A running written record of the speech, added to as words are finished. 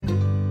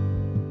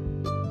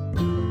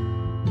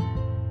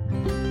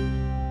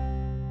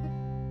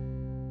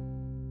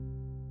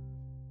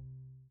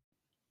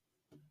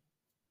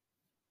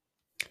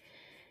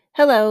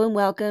Hello and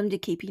welcome to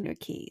Keeping Your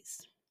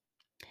Keys.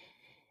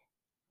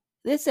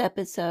 This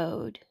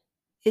episode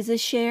is a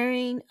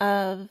sharing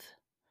of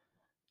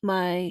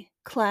my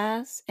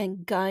class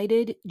and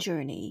guided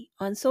journey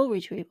on soul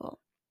retrieval.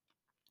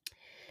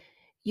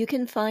 You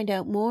can find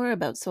out more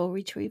about soul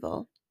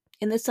retrieval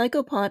in the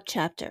Psychopomp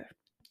chapter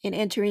in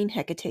Entering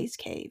Hecate's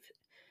Cave,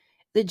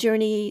 the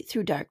journey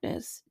through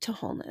darkness to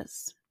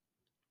wholeness.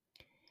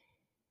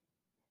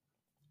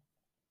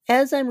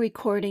 As I'm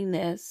recording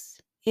this,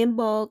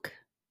 Imbolc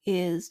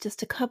is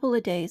just a couple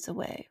of days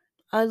away.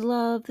 I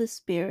love the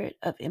spirit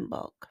of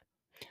Imbolc.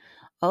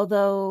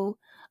 Although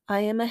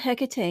I am a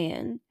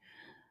Hecatean,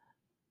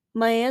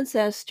 my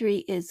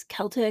ancestry is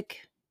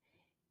Celtic,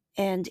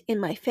 and in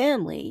my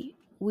family,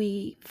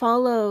 we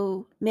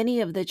follow many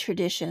of the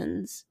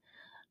traditions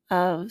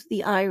of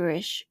the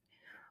Irish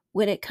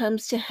when it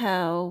comes to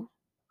how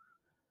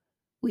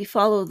we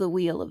follow the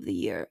wheel of the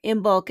year.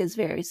 Imbolc is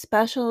very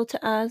special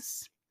to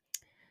us.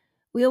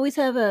 We always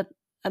have a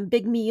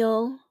big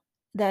meal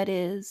that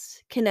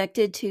is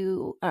connected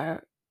to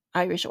our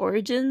Irish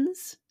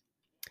origins,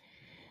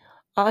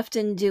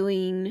 often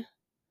doing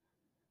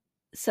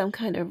some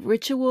kind of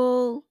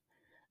ritual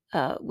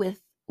with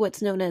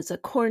what's known as a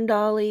corn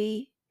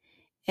dolly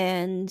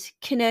and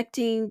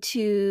connecting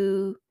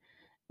to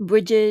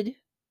Bridget,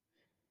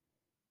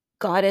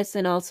 goddess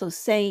and also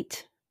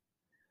saint,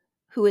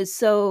 who is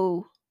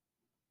so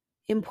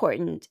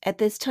important at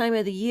this time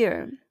of the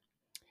year.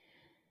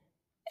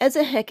 As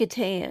a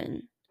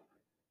Hecatean,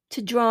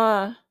 to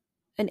draw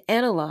an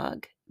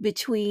analog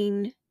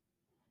between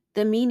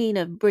the meaning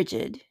of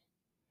Bridget,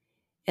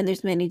 and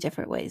there's many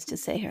different ways to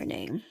say her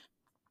name,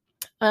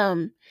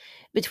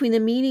 between the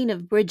meaning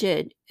of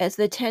Bridget as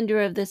the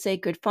tender of the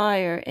sacred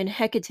fire and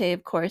Hekate,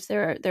 of course,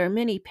 there are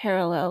many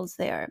parallels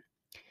there.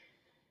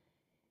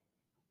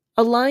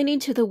 Aligning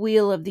to the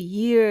wheel of the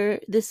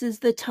year, this is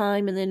the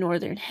time in the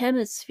Northern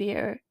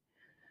Hemisphere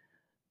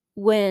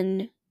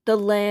when the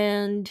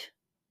land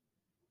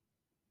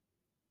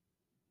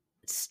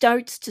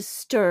starts to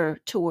stir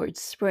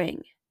towards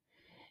spring.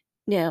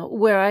 Now,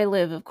 where I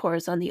live, of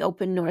course, on the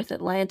open North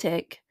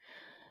Atlantic,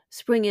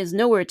 spring is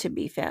nowhere to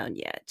be found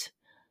yet,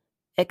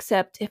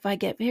 except if I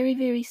get very,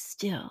 very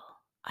still,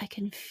 I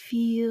can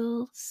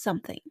feel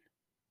something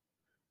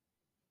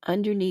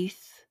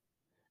underneath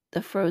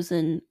the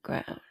frozen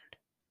ground.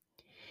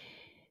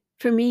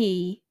 For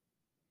me,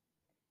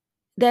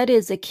 that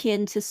is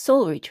akin to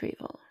soul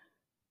retrieval.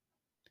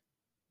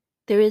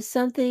 There is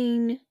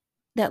something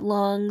that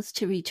longs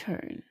to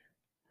return,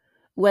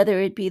 whether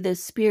it be the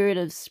spirit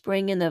of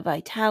spring and the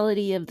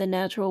vitality of the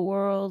natural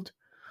world,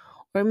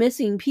 or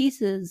missing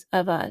pieces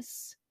of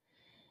us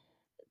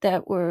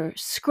that were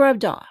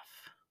scrubbed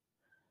off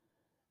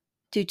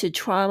due to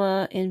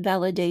trauma,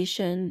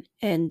 invalidation,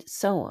 and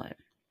so on.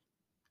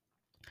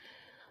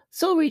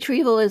 Soul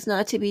retrieval is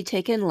not to be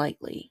taken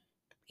lightly.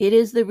 It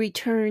is the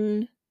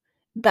return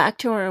back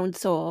to our own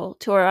soul,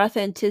 to our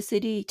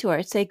authenticity, to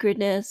our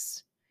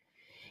sacredness.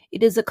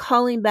 It is a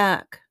calling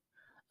back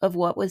of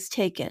what was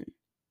taken,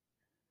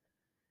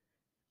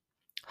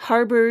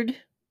 harbored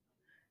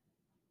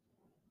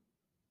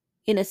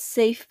in a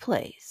safe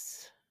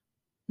place,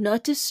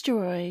 not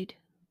destroyed,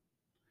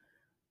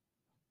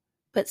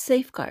 but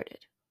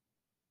safeguarded.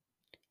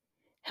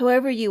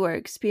 However you are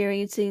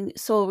experiencing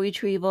soul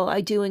retrieval,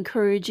 I do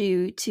encourage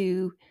you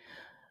to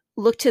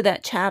look to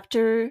that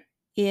chapter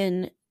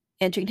in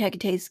Entering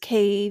Hecate's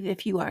Cave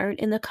if you aren't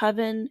in the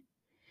coven.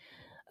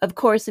 Of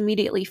course,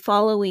 immediately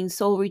following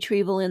soul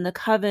retrieval in the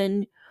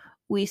coven,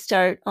 we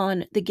start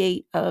on the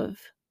gate of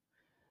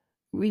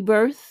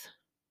rebirth,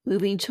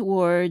 moving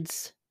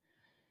towards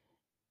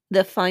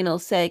the final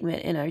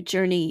segment in our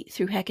journey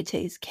through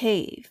Hecate's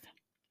Cave.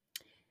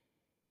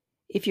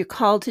 If you're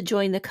called to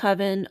join the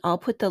coven, I'll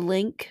put the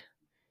link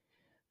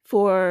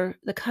for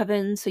the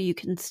coven so you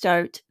can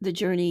start the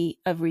journey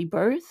of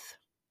rebirth.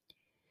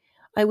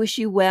 I wish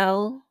you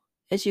well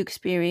as you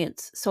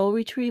experience soul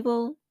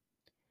retrieval.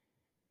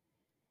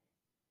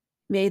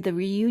 May the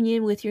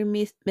reunion with your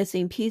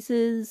missing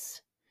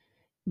pieces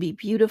be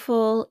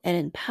beautiful and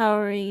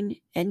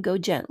empowering, and go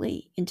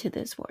gently into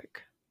this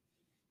work.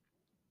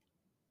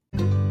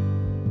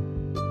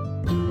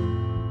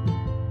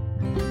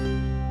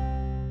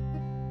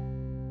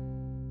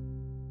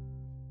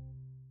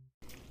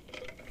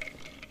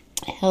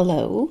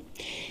 Hello,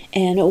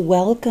 and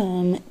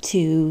welcome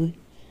to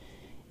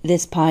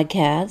this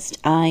podcast.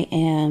 I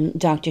am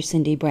Dr.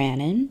 Cindy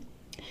Brannon,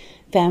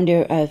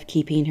 founder of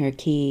Keeping Her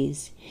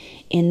Keys.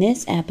 In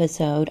this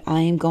episode,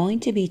 I am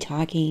going to be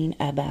talking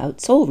about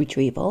soul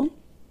retrieval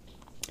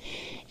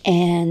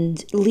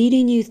and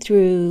leading you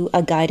through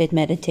a guided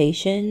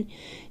meditation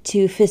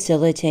to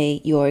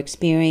facilitate your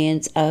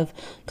experience of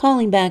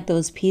calling back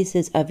those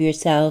pieces of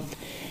yourself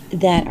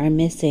that are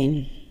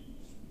missing.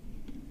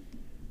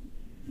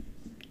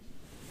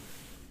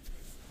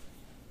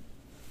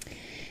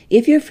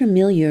 If you're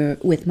familiar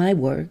with my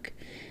work,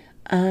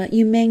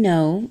 you may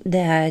know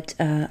that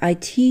I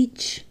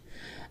teach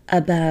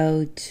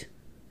about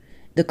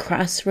the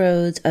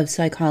crossroads of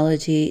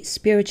psychology,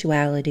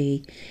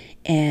 spirituality,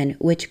 and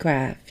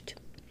witchcraft.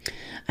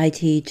 I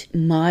teach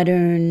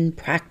modern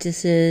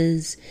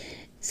practices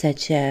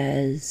such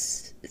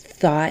as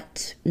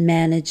thought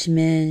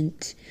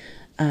management,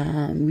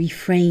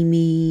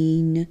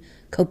 reframing,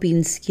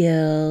 coping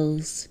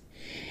skills,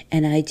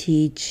 and I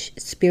teach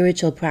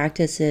spiritual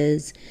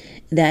practices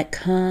that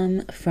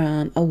come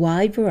from a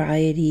wide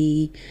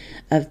variety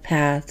of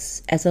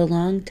paths as a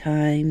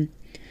long-time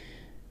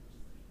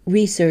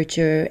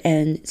researcher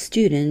and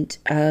student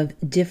of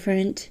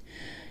different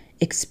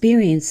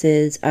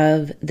experiences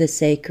of the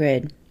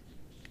sacred.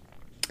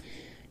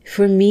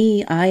 For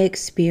me, I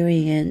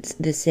experience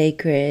the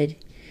sacred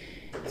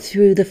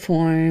through the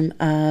form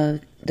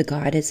of the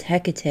goddess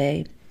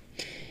Hekate.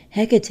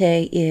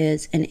 Hekate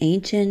is an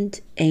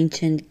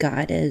ancient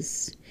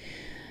goddess.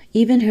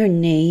 Even her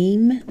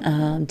name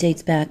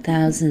dates back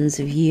thousands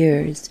of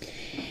years.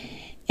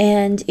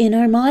 And in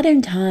our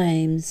modern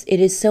times, it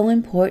is so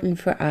important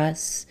for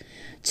us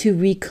to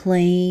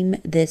reclaim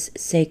this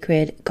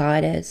sacred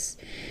goddess.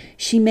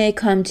 She may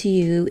come to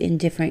you in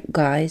different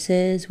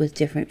guises with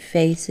different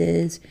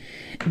faces,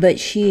 but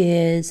she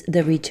is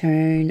the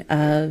return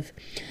of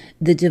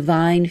the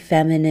divine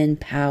feminine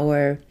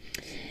power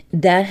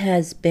that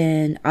has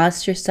been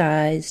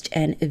ostracized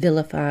and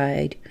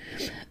vilified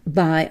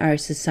by our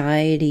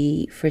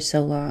society for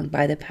so long,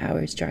 by the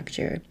power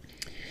structure.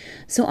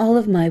 So all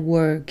of my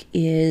work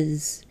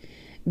is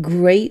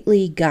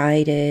greatly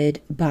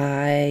guided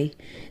by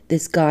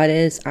this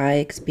goddess I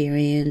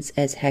experience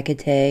as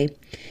Hekate,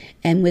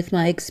 and with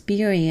my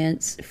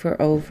experience for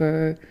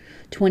over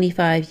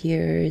 25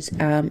 years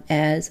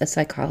as a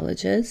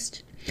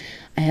psychologist.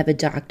 I have a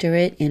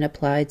doctorate in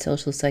applied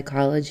social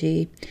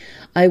psychology.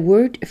 I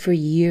worked for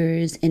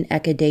years in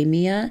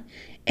academia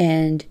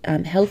and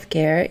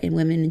healthcare in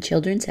women and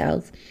children's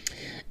health,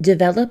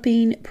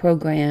 developing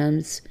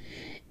programs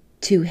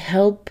to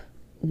help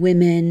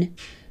women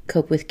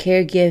cope with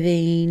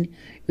caregiving,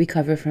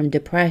 recover from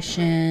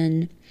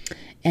depression,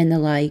 and the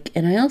like.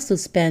 And I also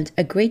spent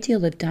a great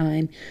deal of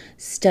time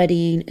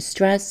studying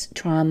stress,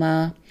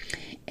 trauma,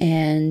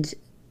 and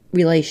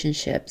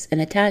relationships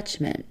and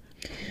attachment.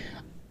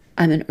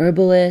 I'm an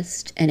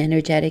herbalist, an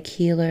energetic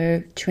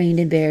healer, trained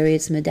in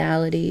various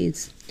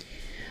modalities.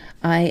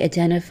 I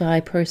identify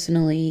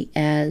personally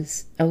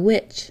as a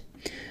witch,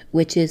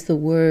 which is the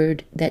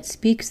word that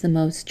speaks the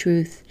most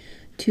truth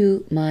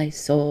to my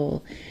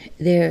soul.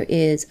 There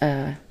is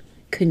a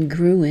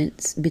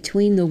congruence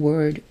between the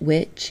word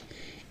witch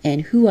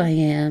and who I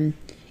am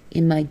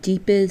in my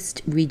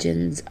deepest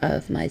regions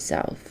of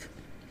myself.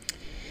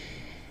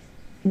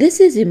 This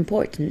is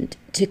important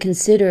to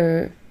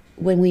consider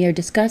when we are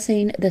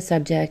discussing the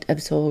subject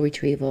of soul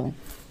retrieval.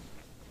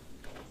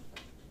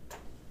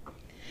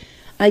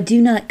 I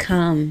do not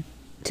come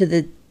to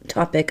the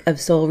topic of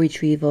soul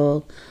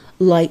retrieval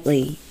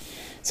lightly.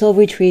 Soul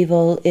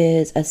retrieval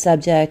is a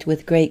subject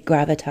with great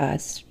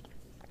gravitas.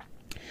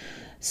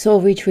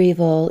 Soul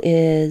retrieval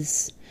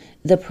is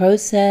the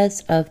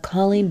process of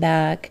calling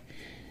back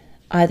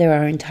either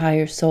our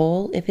entire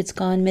soul if it's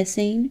gone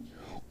missing,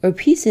 or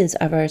pieces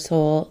of our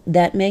soul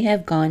that may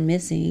have gone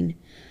missing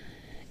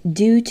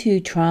due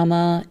to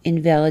trauma,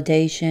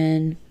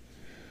 invalidation,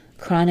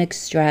 chronic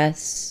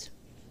stress,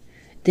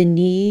 the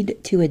need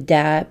to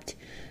adapt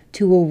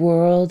to a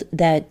world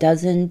that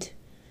doesn't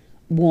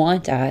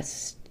want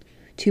us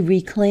to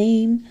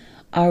reclaim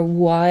our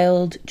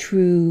wild,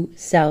 true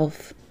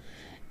self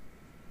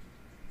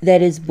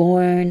that is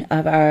born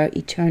of our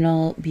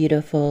eternal,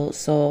 beautiful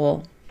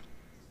soul.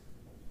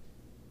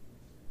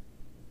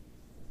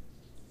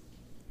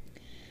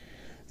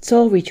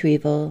 Soul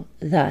retrieval,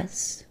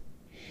 thus,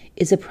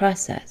 is a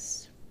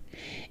process.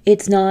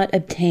 It's not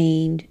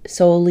obtained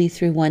solely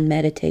through one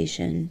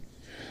meditation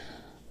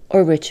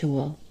or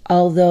ritual,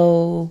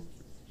 although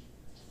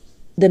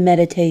the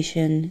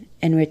meditation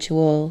and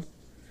ritual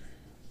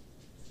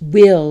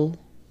will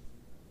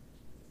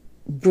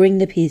bring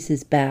the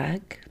pieces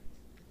back.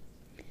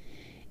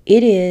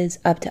 It is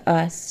up to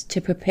us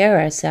to prepare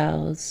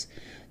ourselves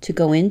to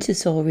go into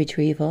soul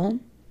retrieval,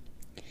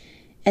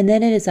 and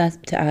then it is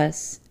up to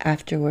us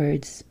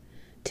afterwards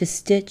to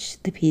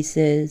stitch the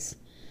pieces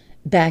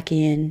back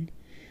in.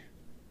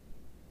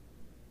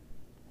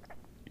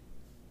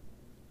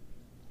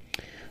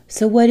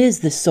 So what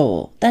is the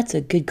soul? That's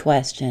a good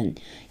question.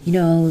 You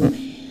know,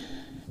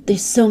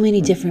 there's so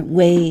many different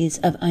ways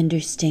of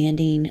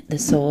understanding the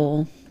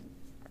soul.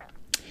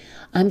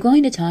 I'm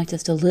going to talk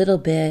just a little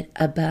bit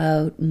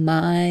about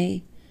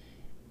my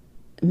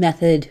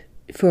method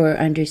for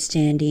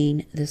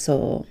understanding the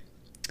soul.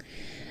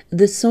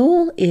 The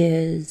soul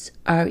is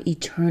our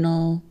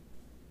eternal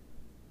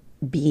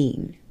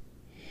being.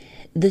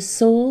 The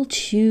soul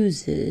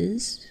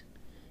chooses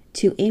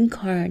to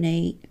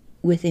incarnate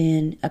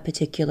within a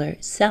particular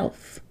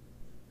self.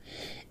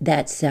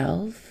 That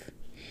self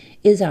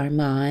is our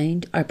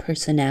mind, our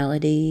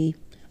personality,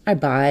 our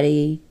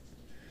body,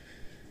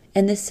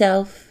 and the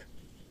self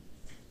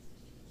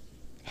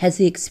has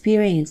the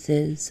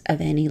experiences of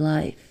any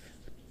life.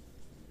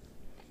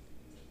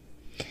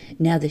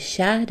 Now the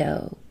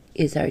shadow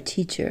is our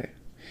teacher.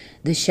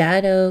 The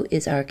shadow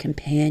is our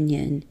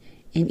companion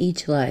in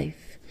each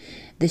life.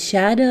 The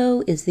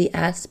shadow is the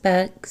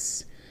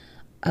aspects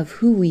of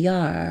who we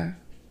are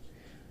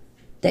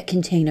that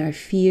contain our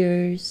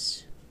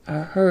fears,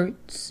 our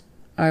hurts,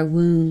 our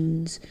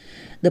wounds,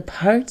 the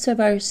parts of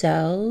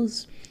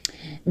ourselves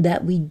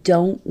that we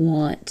don't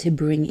want to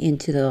bring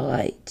into the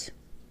light.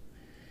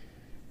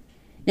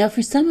 Now,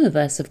 for some of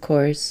us, of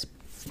course,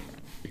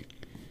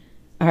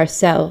 our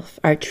self,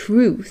 our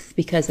truth,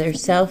 because our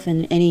self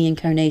in any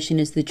incarnation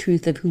is the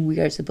truth of who we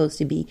are supposed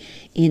to be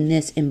in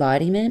this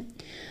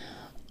embodiment.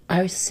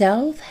 Our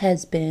self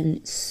has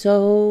been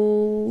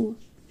so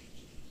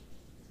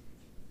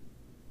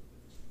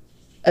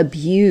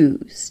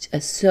abused,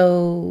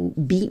 so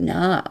beaten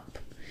up,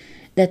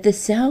 that the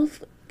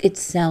self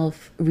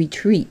itself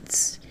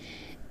retreats,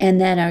 and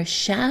that our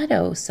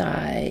shadow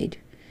side,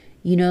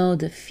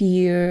 the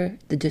fear,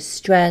 the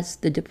distress,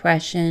 the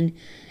depression,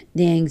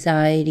 the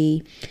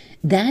anxiety,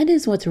 that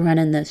is what's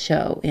running the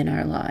show in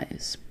our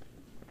lives.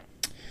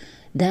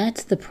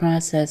 That's the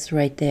process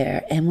right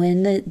there. And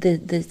when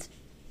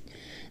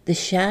the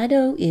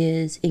shadow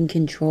is in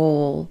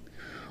control,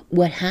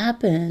 what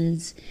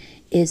happens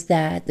is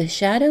that the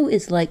shadow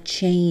is like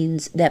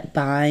chains that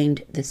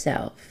bind the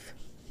self.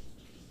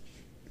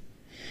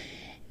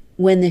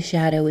 When the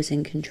shadow is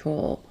in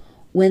control,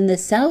 when the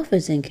self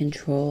is in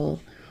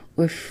control,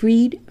 we're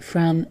freed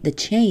from the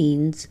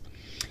chains,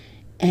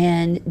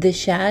 and the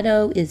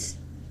shadow is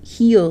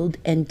healed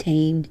and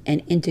tamed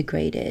and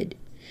integrated.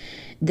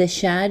 The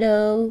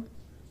shadow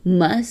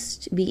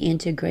must be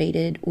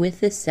integrated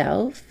with the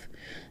self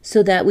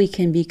so that we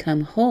can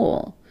become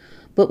whole.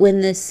 But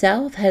when the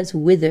self has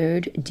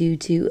withered due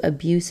to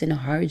abuse and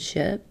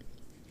hardship,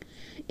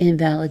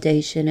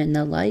 invalidation and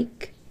the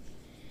like,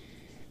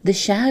 the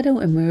shadow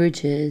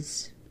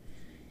emerges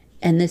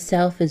and the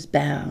self is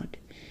bound.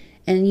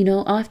 And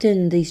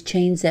often these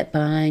chains that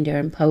bind are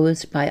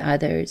imposed by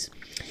others.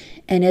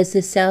 And as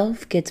the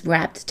self gets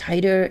wrapped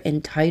tighter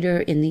and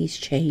tighter in these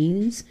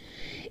chains,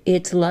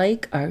 it's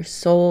like our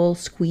soul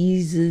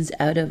squeezes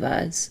out of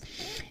us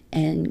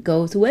and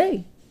goes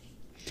away.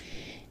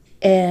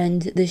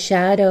 And the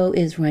shadow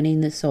is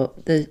running the soul,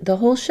 the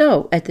whole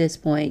show at this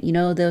point,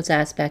 those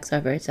aspects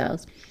of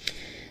ourselves.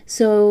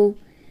 So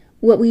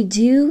what we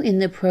do in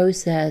the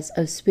process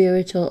of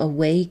spiritual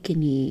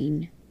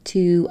awakening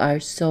to our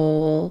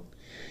soul,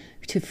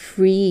 to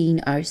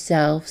freeing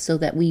ourselves so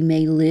that we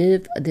may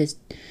live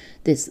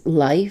this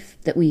life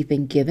that we've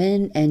been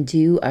given and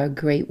do our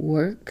great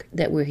work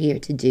that we're here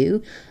to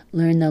do,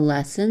 learn the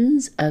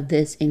lessons of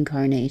this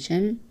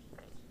incarnation.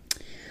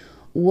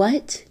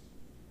 What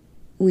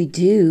we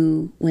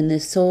do when the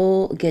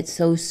soul gets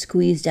so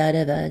squeezed out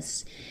of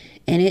us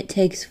and it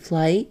takes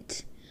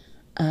flight,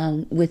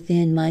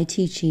 within my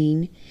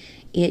teaching,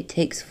 it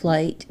takes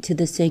flight to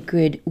the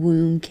sacred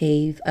womb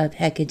cave of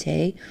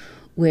Hekate,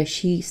 where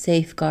she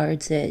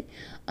safeguards it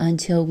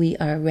until we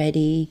are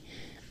ready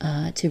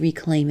to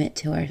reclaim it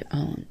to our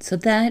own. So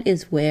that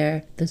is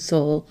where the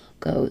soul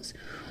goes.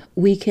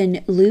 We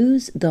can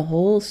lose the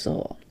whole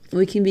soul.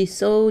 We can be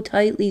so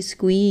tightly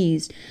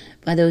squeezed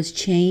by those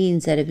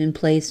chains that have been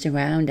placed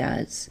around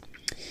us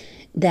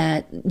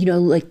that,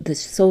 like the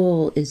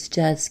soul is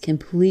just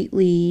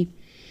completely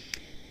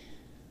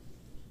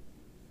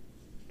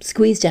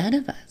squeezed out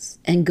of us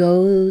and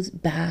goes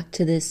back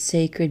to this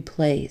sacred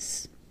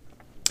place.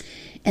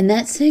 And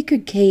that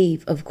sacred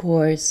cave, of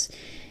course,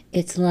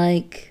 it's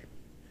like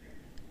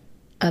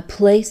a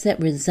place that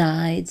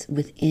resides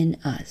within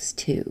us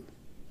too.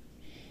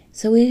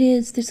 So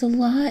there's a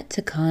lot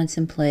to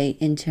contemplate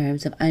in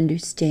terms of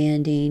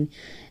understanding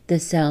the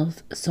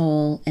self,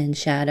 soul, and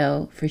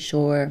shadow for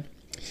sure.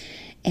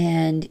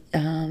 And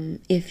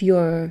if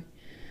you're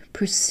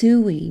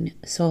pursuing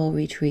soul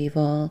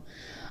retrieval,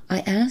 I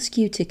ask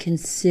you to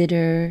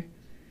consider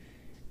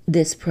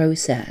this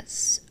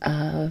process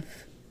of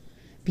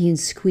being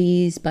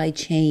squeezed by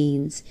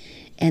chains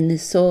and the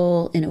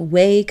soul in a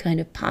way kind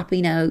of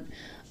popping out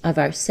of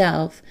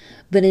ourself,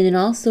 but in an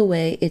also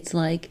way it's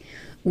like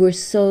we're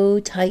so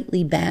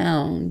tightly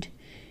bound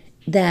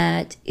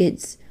that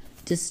it's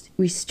just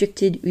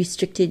restricted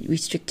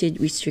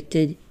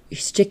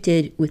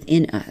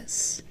within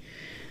us.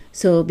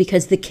 So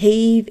because the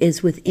cave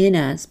is within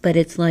us, but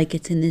it's like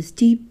it's in this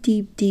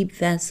deep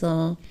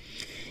vessel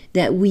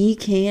that we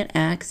can't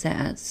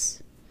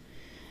access,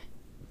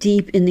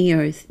 deep in the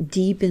earth,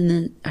 deep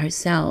in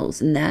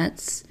ourselves. And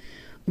that's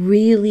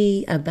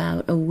really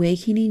about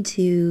awakening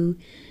to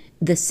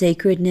the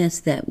sacredness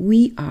that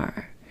we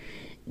are,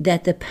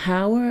 that the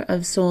power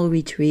of soul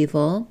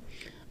retrieval,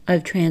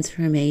 of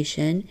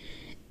transformation,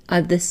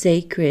 of the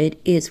sacred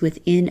is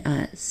within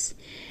us.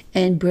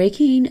 And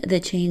breaking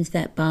the chains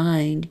that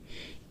bind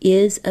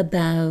is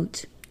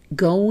about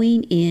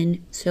going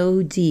in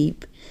so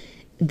deep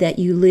that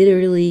you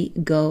literally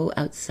go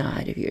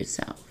outside of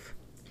yourself,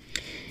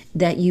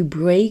 that you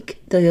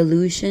break the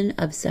illusion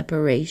of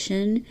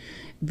separation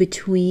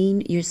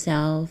between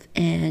yourself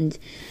and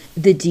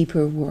the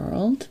deeper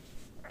world,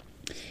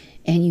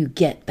 and you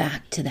get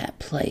back to that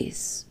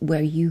place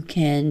where you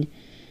can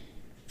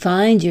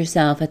Find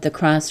yourself at the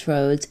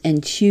crossroads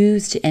and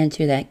choose to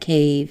enter that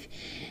cave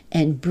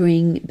and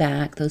bring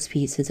back those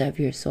pieces of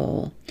your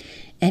soul.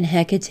 And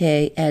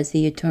Hekate, as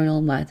the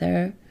eternal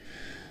mother,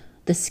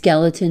 the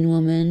skeleton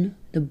woman,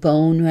 the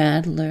bone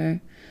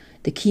rattler,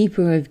 the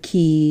keeper of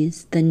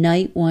keys, the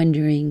night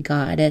wandering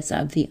goddess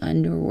of the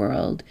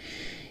underworld,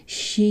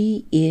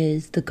 she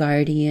is the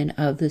guardian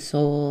of the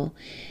soul,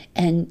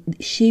 and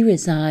she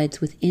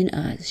resides within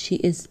us. She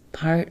is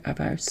part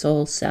of our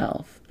soul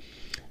self,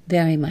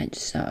 very much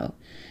so.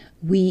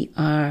 We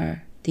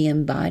are the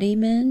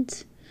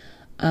embodiment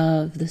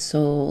of the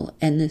soul,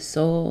 and the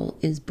soul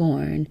is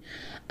born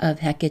of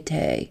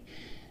Hekate,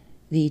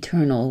 the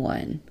eternal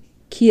one,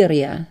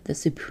 Kyria, the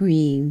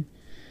supreme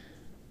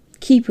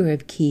keeper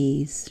of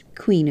keys,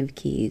 queen of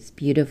keys,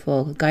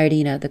 beautiful,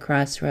 guardian of the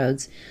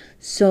crossroads.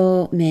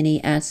 So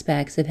many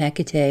aspects of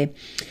Hekate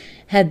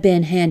have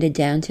been handed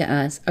down to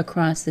us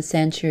across the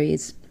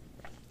centuries,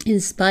 in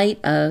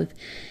spite of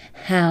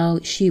how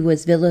she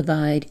was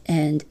vilified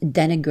and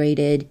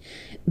denigrated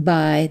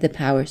by the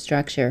power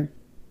structure.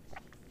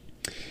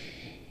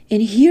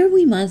 And here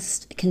we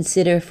must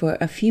consider for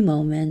a few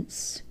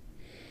moments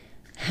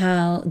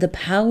how the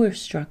power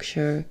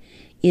structure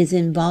is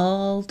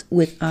involved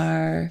with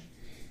our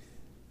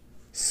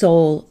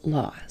soul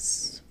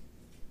loss.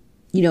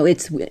 You know,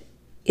 it's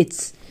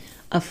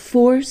a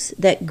force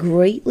that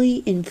greatly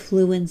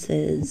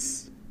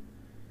influences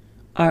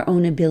our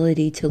own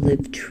ability to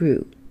live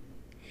true.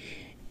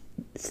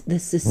 The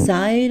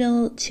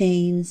societal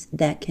chains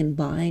that can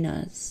bind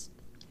us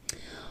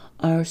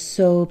are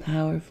so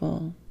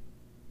powerful.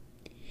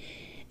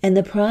 And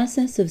the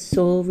process of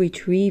soul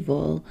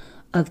retrieval,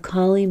 of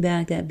calling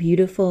back that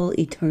beautiful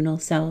eternal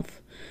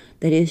self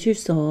that is your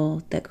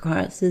soul, that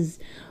crosses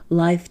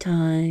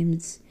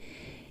lifetimes,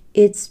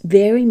 it's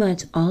very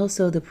much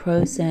also the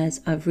process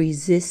of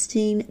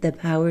resisting the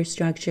power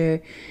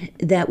structure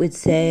that would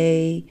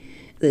say,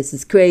 this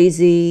is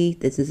crazy,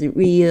 this isn't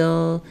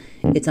real,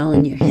 it's all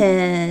in your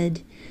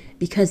head,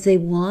 because they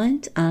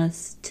want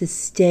us to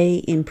stay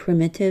in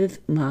primitive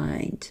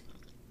mind.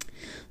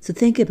 So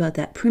think about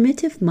that.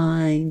 Primitive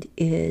mind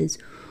is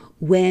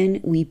when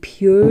we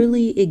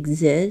purely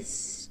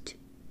exist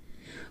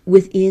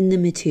within the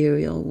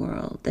material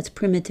world. That's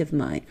primitive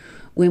mind.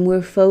 When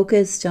we're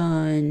focused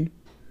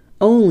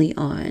only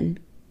on,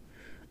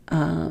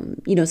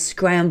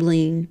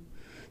 scrambling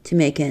to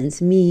make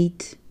ends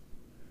meet,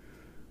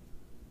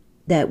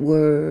 that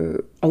we're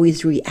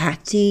always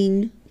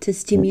reacting to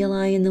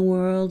stimuli in the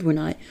world. We're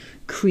not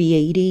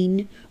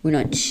creating, we're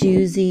not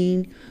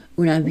choosing,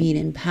 we're not being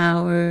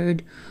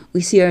empowered.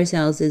 We see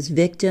ourselves as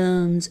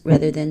victims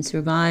rather than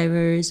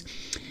survivors.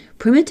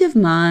 Primitive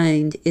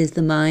mind is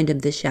the mind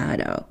of the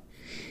shadow.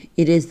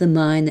 It is the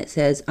mind that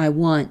says, I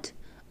want,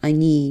 I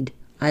need,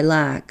 I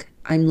lack,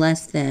 I'm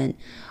less than,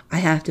 I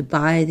have to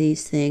buy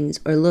these things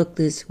or look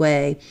this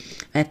way,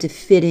 I have to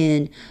fit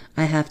in,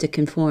 I have to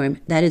conform.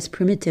 That is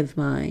primitive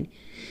mind.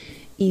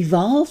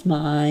 Evolved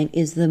mind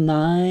is the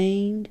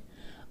mind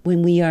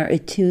when we are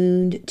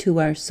attuned to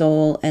our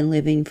soul and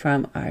living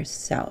from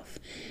ourself.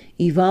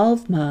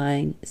 Evolved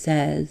mind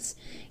says,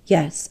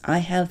 yes, I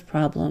have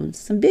problems,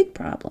 some big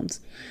problems,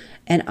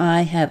 and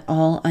I have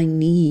all I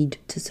need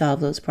to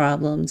solve those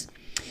problems.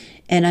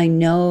 And I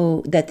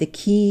know that the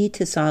key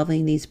to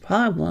solving these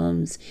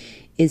problems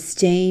is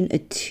staying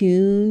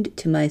attuned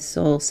to my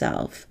soul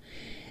self,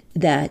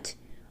 that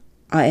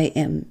I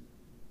am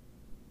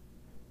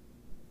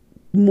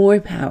more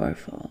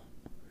powerful,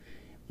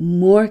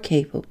 more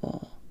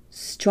capable,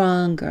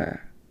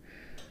 stronger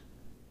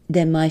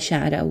than my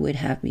shadow would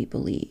have me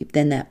believe,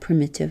 than that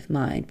primitive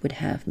mind would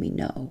have me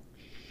know.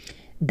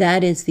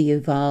 That is the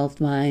evolved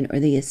mind or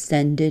the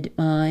ascended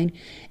mind,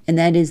 and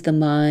that is the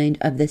mind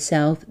of the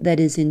self that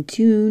is in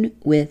tune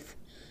with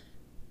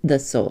the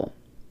soul.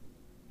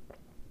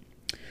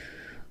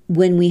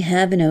 When we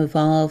have an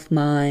evolved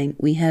mind,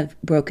 we have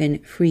broken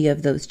free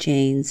of those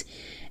chains,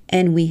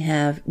 and we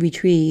have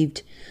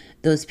retrieved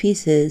those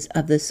pieces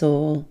of the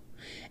soul,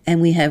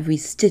 and we have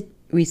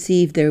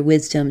received their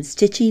wisdom,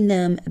 stitching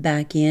them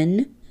back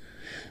in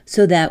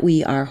so that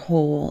we are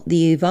whole.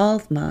 The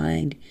evolved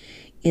mind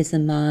is a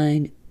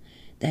mind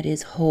that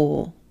is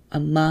whole, a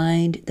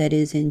mind that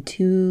is in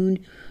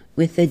tune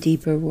with the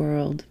deeper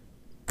world.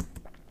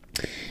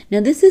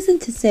 Now, this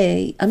isn't to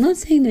say, I'm not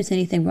saying there's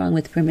anything wrong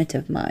with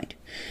primitive mind,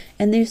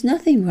 and there's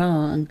nothing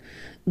wrong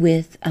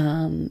with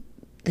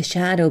the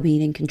shadow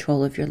being in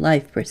control of your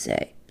life per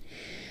se.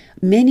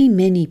 Many,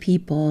 many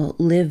people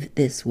live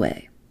this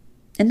way,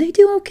 and they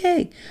do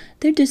okay.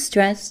 They're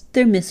distressed,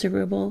 they're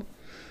miserable,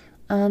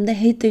 they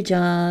hate their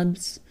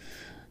jobs,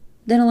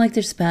 they don't like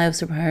their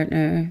spouse or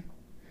partner,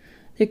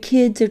 their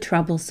kids are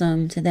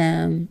troublesome to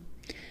them.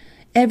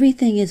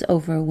 Everything is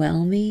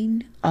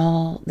overwhelming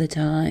all the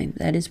time.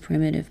 That is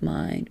primitive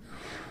mind.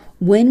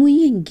 When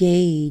we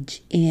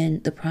engage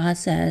in the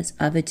process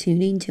of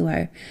attuning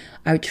to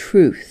our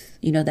truth,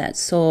 that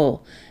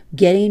soul,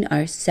 getting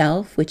our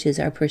self, which is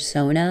our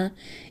persona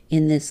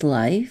in this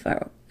life,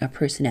 our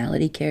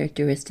personality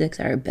characteristics,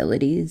 our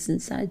abilities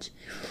and such,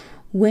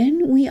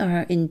 When we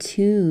are in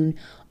tune,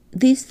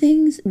 these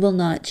things will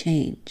not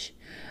change,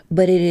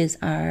 but it is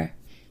our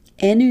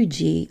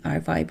energy, our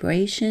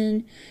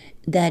vibration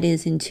that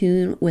is in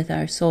tune with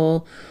our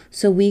soul,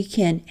 so we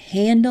can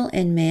handle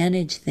and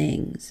manage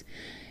things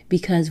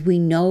because we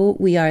know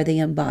we are the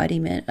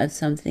embodiment of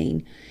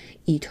something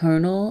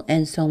eternal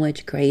and so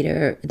much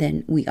greater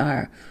than we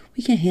are.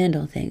 We can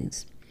handle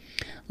things.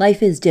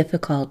 Life is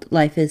difficult.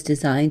 Life is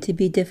designed to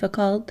be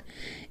difficult.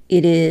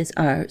 It is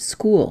our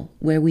school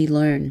where we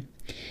learn.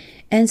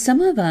 And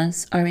some of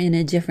us are in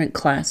a different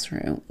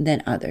classroom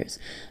than others.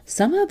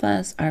 Some of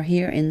us are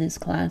here in this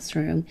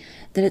classroom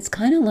that it's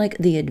kind of like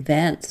the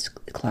advanced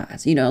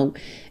class,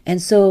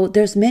 And so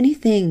there's many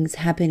things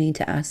happening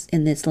to us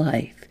in this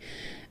life.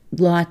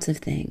 Lots of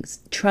things,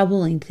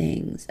 troubling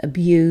things,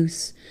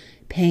 abuse,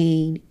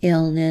 pain,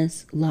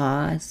 illness,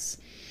 loss,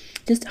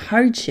 just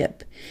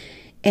hardship.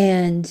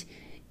 And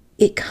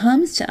it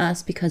comes to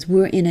us because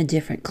we're in a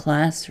different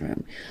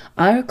classroom.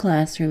 Our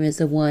classroom is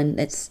the one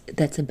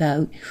that's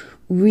about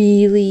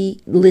really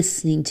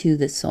listening to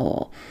the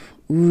soul,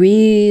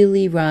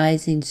 really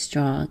rising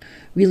strong,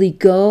 really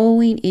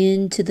going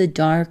into the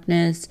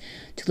darkness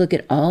to look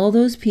at all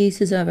those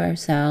pieces of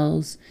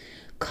ourselves,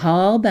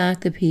 call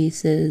back the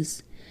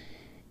pieces,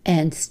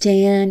 and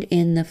stand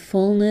in the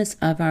fullness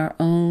of our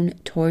own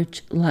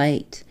torch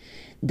light.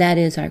 That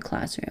is our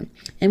classroom.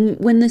 And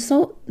when the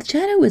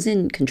shadow is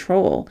in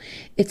control,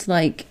 it's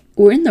like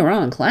we're in the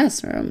wrong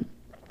classroom.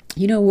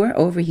 We're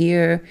over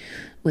here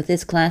with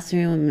this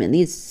classroom and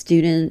these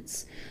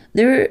students.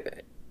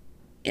 They're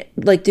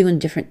like doing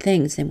different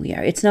things than we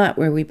are. It's not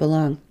where we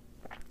belong.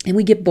 And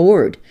we get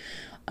bored,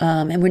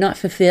 and we're not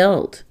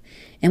fulfilled,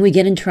 and we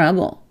get in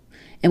trouble.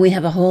 And we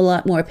have a whole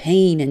lot more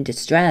pain and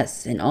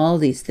distress and all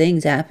these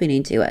things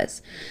happening to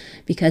us.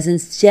 Because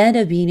instead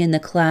of being in the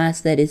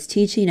class that is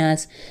teaching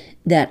us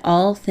that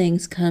all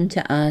things come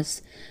to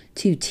us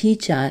to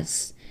teach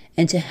us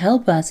and to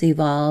help us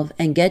evolve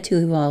and get to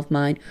evolved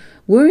mind,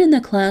 we're in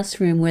the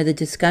classroom where the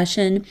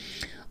discussion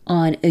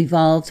on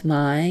evolved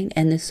mind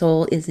and the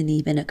soul isn't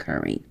even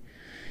occurring.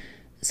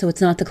 So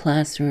it's not the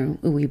classroom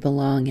we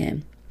belong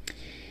in.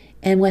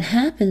 And what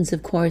happens,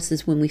 of course,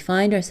 is when we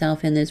find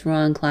ourselves in this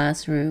wrong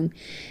classroom,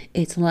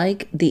 it's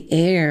like the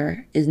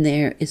air in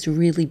there is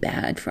really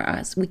bad for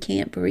us. We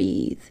can't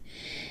breathe.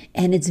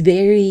 And it's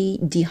very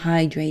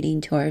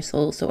dehydrating to our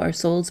soul. So our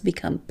souls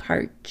become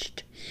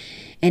parched.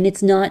 And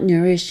it's not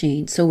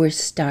nourishing, so we're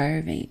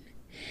starving.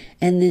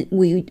 And then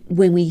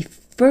when we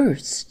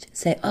first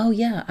say, oh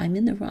yeah, I'm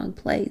in the wrong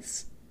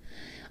place,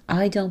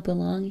 I don't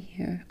belong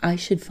here, I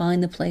should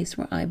find the place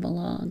where I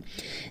belong,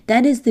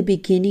 that is the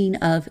beginning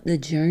of the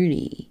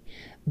journey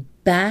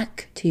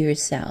back to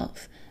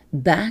yourself,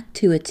 back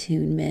to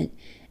attunement,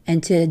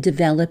 and to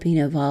developing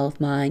evolved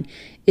mind.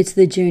 It's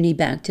the journey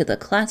back to the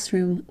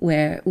classroom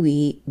where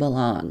we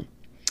belong.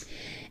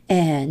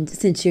 And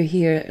since you're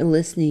here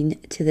listening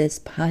to this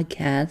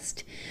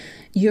podcast,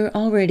 you're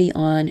already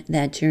on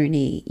that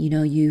journey.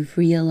 You've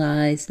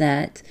realized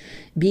that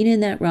being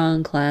in that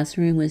wrong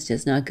classroom was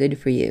just not good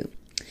for you.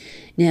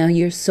 Now,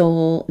 your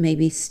soul may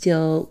be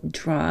still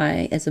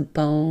dry as a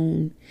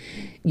bone.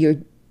 Your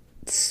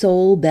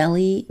soul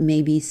belly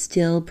may be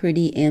still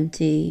pretty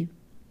empty.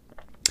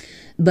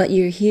 But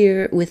you're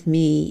here with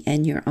me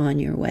and you're on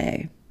your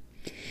way.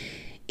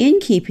 In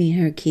Keeping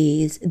Her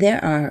Keys,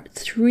 there are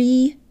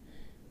 3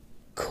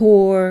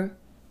 core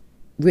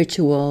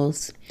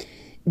rituals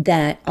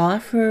that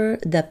offer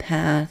the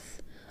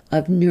path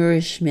of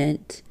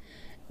nourishment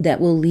that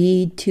will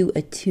lead to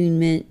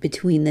attunement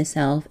between the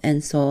self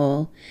and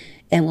soul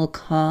and will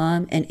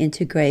calm and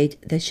integrate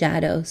the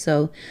shadow.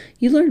 So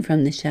you learn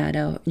from the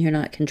shadow. You're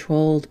not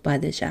controlled by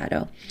the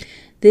shadow.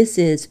 This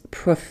is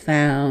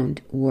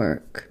profound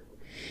work.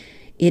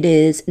 It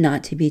is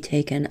not to be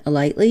taken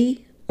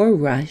lightly or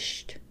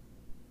rushed.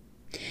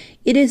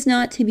 It is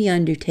not to be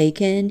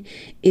undertaken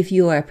if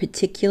you are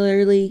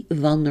particularly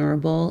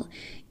vulnerable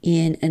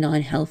in an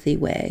unhealthy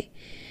way.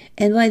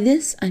 And by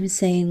this, I'm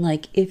saying,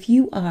 like, if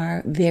you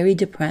are very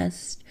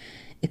depressed,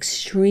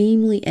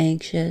 extremely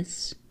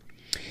anxious,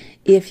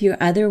 if you're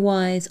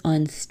otherwise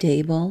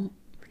unstable,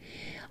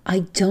 I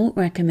don't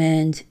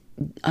recommend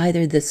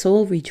either the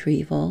soul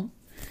retrieval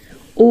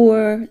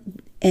or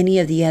any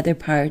of the other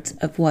parts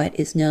of what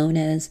is known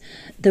as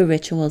the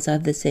rituals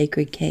of the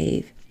sacred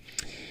cave.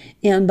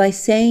 And by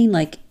saying,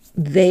 like,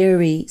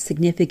 very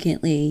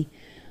significantly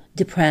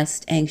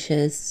depressed,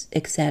 anxious,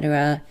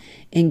 etc.,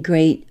 in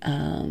great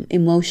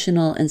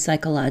emotional and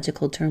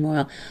psychological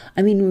turmoil,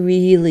 I mean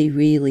really,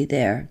 really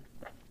there.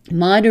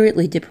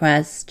 Moderately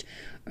depressed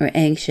or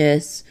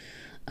anxious,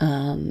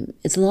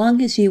 as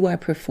long as you are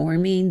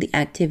performing the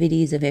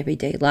activities of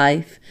everyday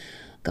life,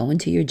 going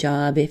to your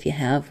job if you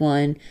have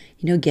one,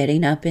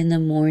 getting up in the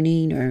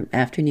morning or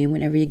afternoon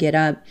whenever you get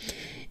up,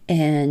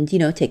 and,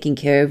 taking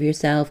care of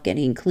yourself,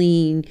 getting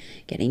clean,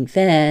 getting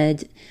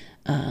fed.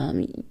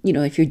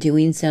 If you're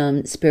doing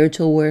some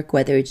spiritual work,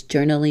 whether it's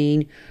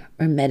journaling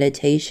or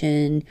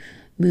meditation,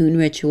 moon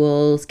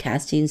rituals,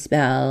 casting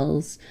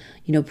spells,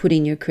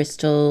 putting your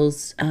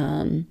crystals,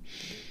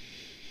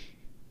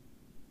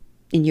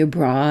 in your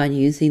bra and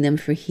using them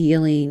for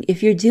healing.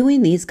 If you're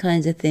doing these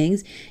kinds of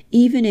things,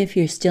 even if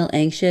you're still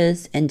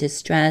anxious and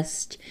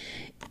distressed,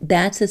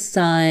 that's a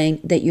sign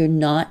that you're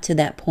not to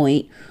that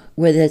point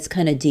where this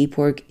kind of deep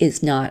work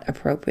is not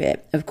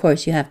appropriate. Of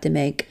course, you have to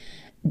make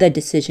the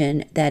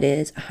decision that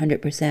is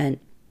 100%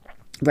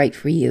 right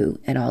for you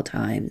at all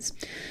times.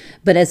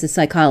 But as a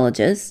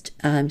psychologist,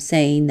 I'm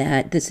saying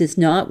that this is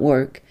not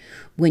work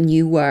when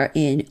you are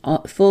in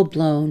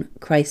full-blown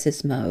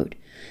crisis mode.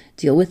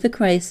 Deal with the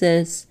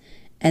crisis,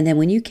 and then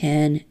when you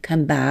can,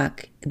 come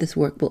back. This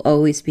work will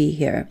always be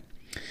here.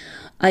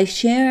 I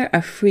share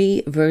a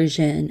free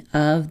version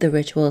of the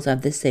Rituals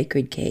of the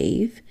Sacred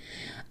Cave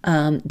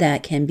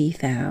that can be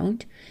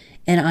found,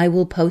 and I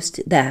will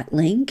post that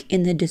link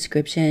in the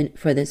description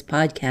for this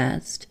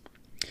podcast.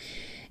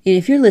 And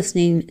if you're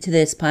listening to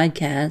this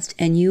podcast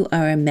and you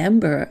are a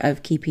member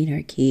of Keeping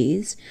Her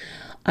Keys,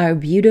 our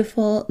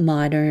beautiful,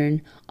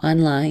 modern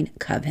online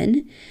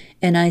coven,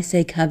 and I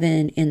say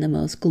coven in the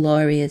most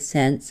glorious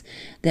sense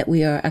that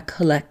we are a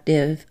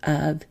collective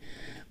of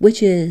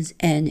witches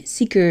and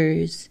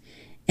seekers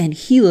and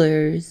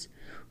healers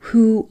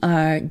who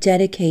are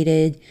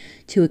dedicated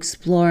to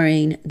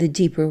exploring the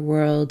deeper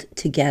world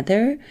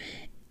together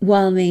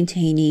while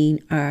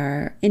maintaining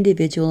our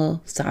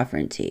individual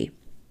sovereignty.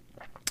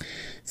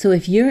 So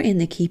if you're in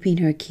the Keeping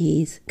Her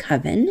Keys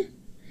coven,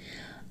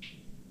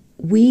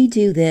 we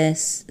do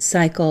this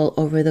cycle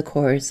over the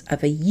course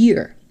of a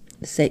year,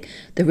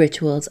 the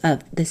Rituals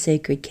of the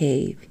Sacred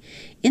Cave.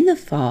 In the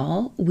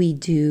fall, we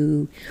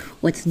do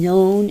what's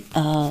known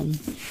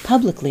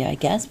publicly, I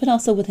guess, but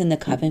also within the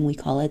coven, we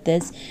call it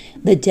this,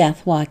 the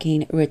Death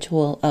Walking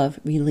Ritual of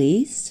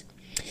Release.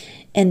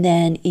 And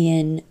then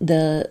in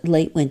the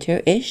late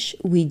winter-ish,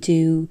 we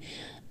do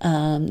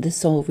the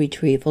Soul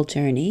Retrieval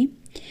Journey.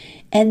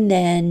 And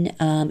then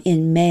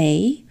in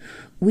May,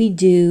 we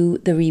do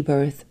the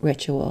Rebirth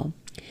Ritual.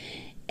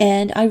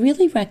 And I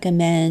really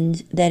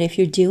recommend that if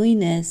you're doing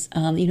this,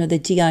 the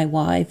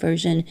DIY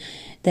version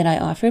that I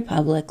offer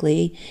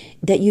publicly,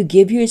 that you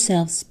give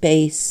yourself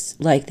space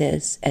like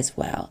this as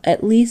well.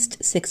 At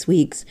least 6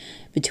 weeks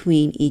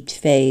between each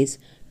phase,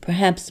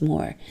 perhaps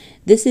more.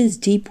 This is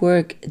deep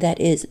work that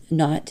is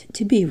not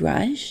to be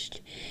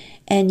rushed,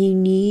 and you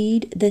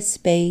need the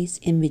space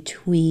in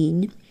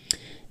between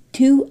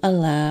to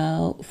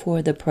allow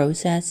for the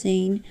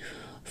processing,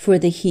 for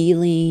the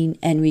healing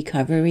and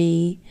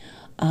recovery,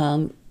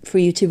 for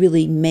you to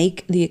really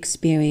make the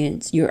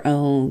experience your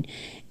own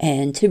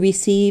and to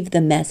receive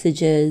the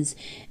messages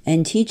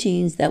and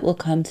teachings that will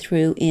come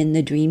through in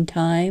the dream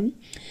time,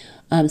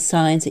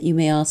 signs that you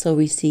may also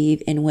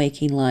receive in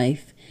waking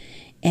life.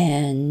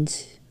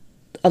 And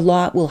a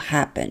lot will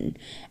happen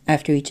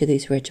after each of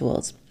these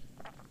rituals.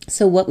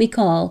 So what we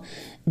call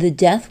the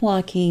Death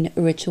Walking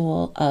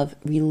Ritual of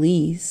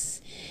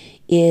Release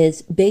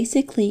is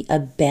basically a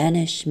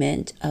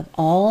banishment of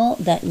all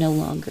that no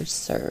longer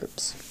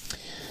serves.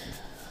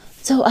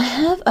 So I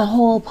have a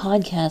whole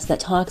podcast that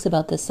talks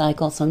about this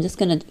cycle, so I'm just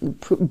going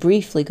to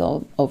briefly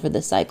go over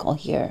the cycle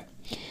here.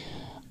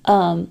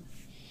 So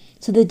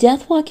the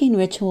Death Walking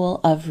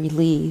Ritual of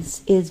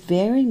Release is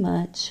very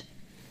much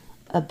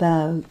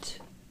about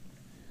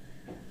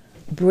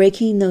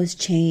breaking those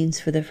chains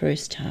for the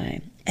first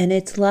time. And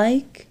it's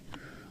like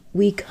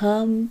we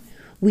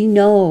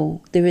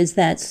know there is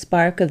that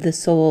spark of the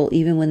soul,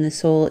 even when the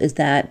soul is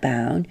that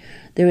bound.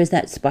 There is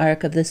that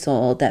spark of the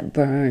soul that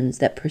burns,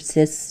 that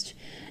persists,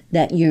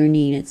 that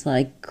yearning. It's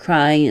like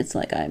crying. It's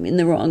like I'm in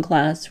the wrong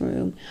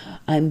classroom.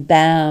 I'm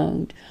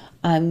bound.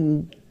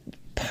 I'm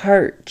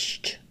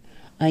parched.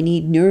 I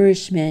need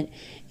nourishment.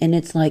 And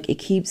it's like it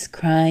keeps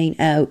crying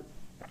out.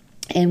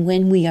 And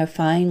when we are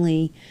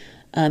finally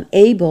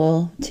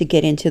able to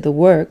get into the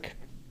work,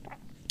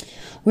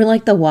 we're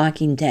like the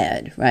walking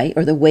dead, right?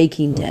 Or the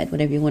waking dead,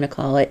 whatever you want to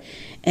call it.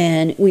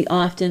 And we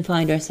often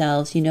find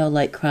ourselves,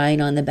 like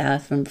crying on the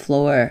bathroom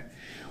floor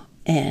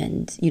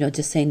and,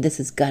 just saying, this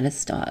is gonna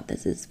stop.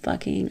 This is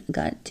fucking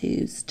got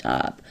to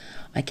stop.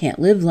 I can't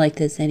live like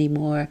this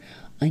anymore.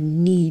 I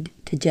need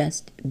to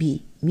just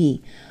be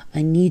me.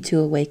 I need to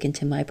awaken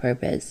to my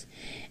purpose.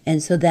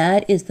 And so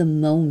that is the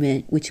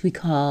moment which we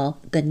call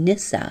the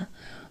Nissa,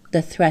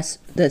 the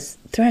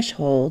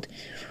threshold,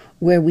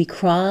 where we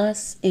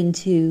cross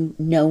into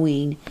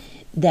knowing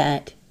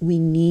that we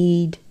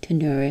need to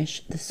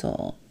nourish the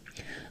soul.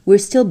 We're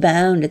still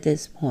bound at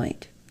this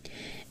point.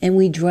 And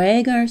we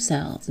drag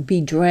ourselves,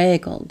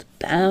 bedraggled,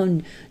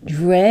 bound,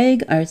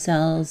 drag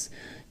ourselves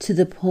to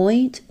the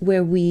point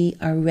where we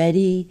are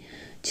ready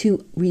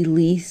to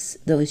release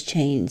those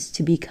chains,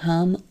 to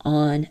become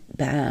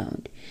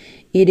unbound.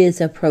 It is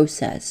a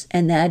process,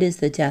 and that is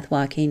the Death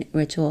Walking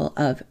Ritual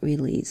of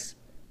Release.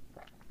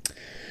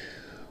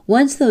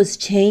 Once those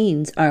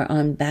chains are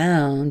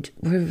unbound,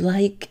 we're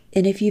like,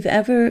 and if you've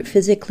ever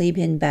physically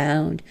been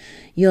bound,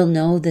 you'll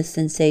know the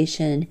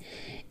sensation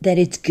that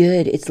it's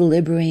good, it's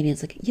liberating.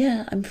 It's like,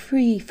 yeah, I'm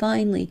free,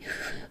 finally.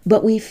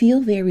 But we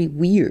feel very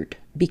weird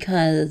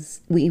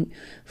because we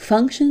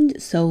functioned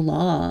so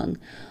long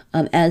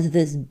as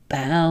this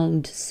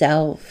bound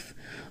self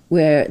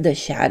where the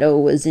shadow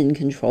was in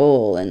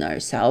control and our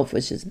self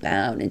was just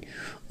bound. And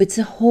it's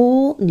a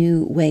whole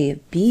new way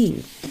of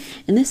being.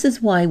 And this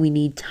is why we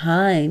need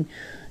time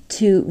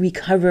to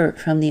recover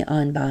from the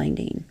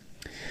unbinding.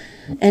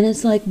 And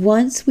it's like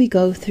once we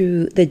go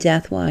through the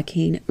death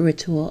walking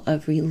ritual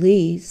of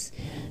release,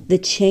 the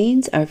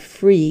chains are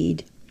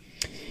freed,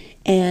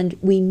 and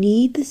we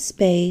need the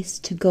space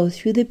to go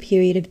through the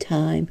period of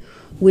time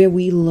where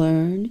we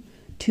learn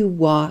to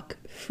walk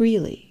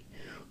freely.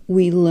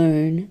 We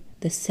learn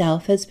the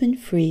self has been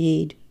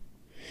freed,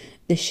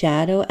 the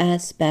shadow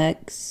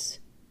aspects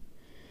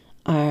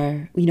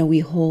are, we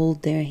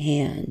hold their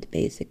hand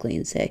basically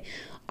and say,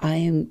 I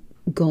am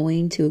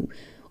going to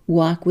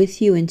walk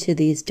with you into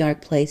these dark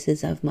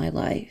places of my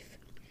life.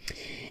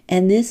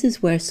 And this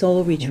is where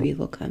soul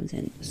retrieval comes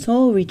in.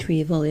 Soul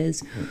retrieval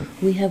is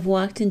we have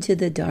walked into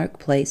the dark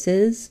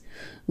places.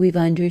 We've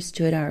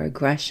understood our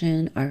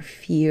aggression, our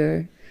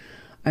fear,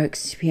 our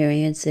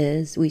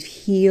experiences. We've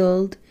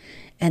healed,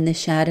 and the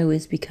shadow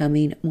is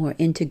becoming more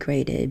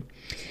integrated.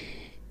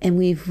 And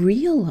we've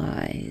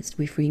realized,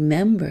 we've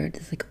remembered,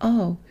 it's like,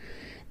 oh,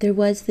 there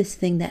was this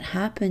thing that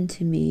happened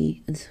to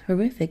me, this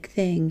horrific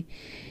thing,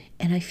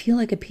 and I feel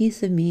like a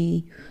piece of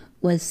me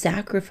was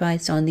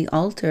sacrificed on the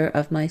altar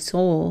of my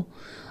soul,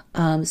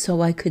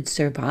 so I could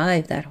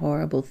survive that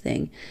horrible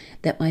thing,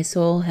 that my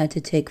soul had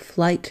to take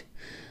flight.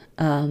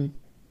 And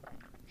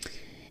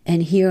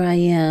here I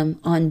am,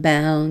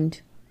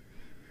 unbound.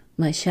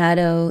 My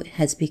shadow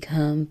has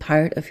become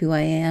part of who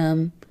I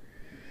am.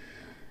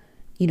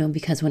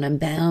 Because when I'm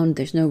bound,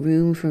 there's no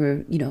room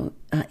for,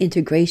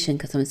 integration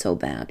because I'm so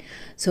bound.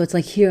 So it's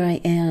like, here I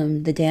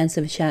am, the dance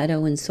of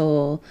shadow and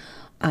soul.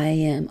 I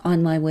am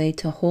on my way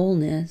to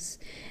wholeness,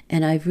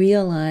 and I've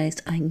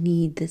realized I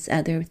need this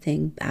other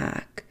thing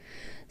back.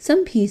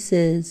 Some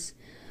pieces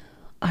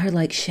are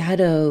like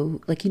shadow,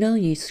 like,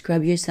 you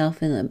scrub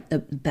yourself in the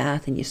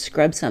bath and you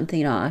scrub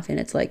something off, and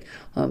it's like,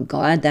 oh, I'm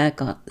glad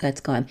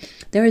that's gone.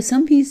 There are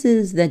some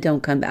pieces that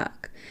don't come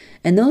back.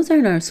 And those are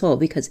in our soul,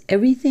 because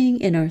everything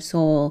in our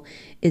soul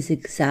is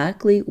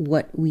exactly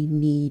what we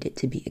need it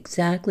to be,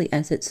 exactly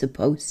as it's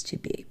supposed to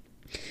be.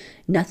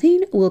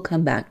 Nothing will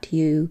come back to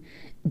you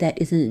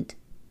that isn't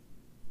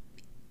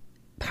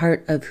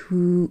part of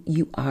who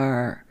you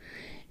are.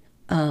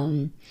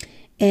 And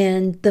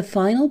the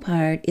final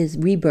part is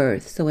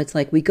rebirth. So it's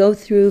like we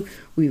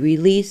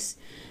release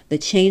the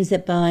chains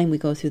that bind, we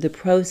go through the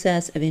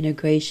process of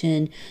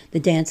integration, the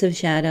dance of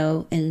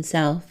shadow and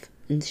self,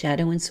 and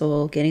shadow and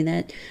soul, getting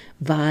that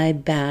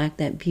vibe back,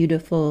 that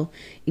beautiful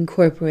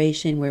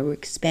incorporation where we're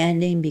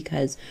expanding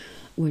because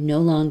we're no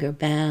longer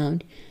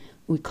bound.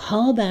 We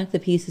call back the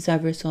pieces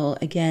of our soul.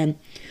 Again,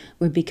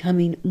 we're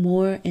becoming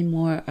more and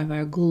more of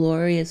our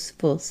glorious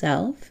full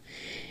self.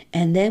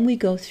 And then we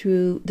go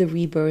through the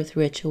rebirth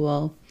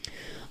ritual,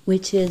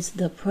 which is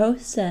the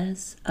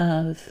process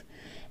of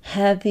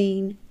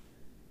having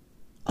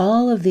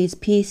all of these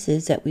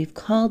pieces that we've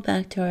called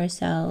back to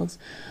ourselves,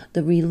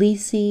 the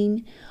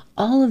releasing,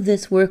 all of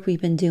this work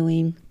we've been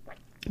doing.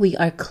 We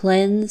are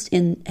cleansed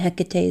in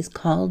Hecate's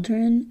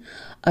cauldron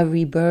of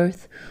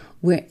rebirth,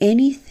 where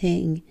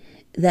anything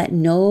that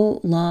no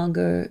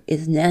longer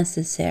is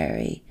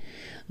necessary,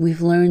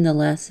 we've learned the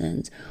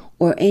lessons,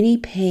 or any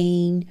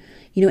pain,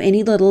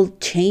 any little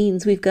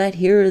chains we've got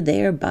here or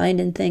there,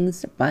 binding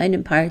things,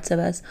 binding parts of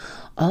us,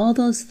 all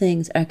those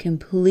things are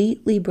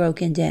completely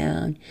broken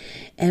down.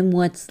 And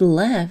what's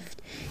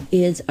left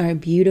is our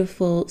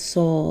beautiful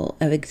soul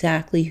of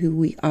exactly who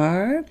we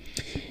are.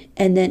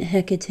 And then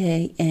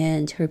Hekate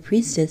and her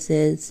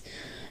priestesses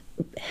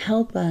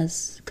help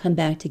us come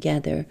back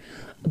together.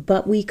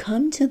 But we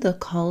come to the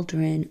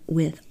cauldron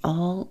with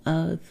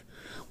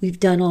we've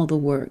done all the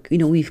work.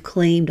 We've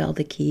claimed all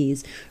the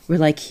keys. We're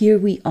like, here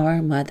we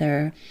are,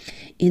 Mother.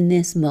 In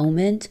this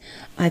moment,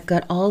 I've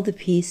got all the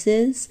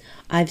pieces.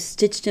 I've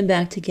stitched them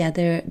back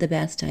together the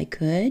best I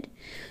could.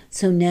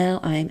 So now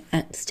I'm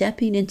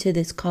stepping into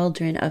this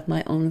cauldron of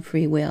my own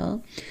free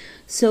will,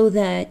 so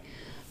that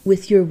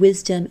with your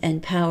wisdom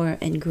and power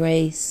and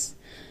grace,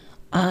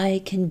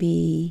 I can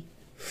be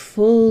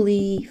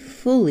fully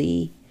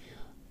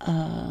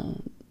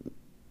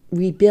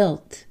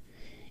rebuilt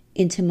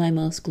into my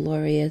most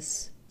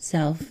glorious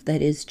self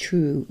that is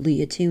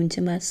truly attuned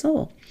to my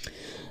soul.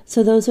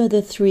 So those are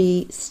the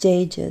 3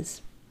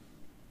 stages.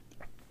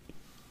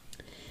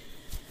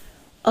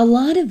 A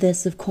lot of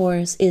this, of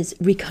course, is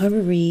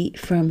recovery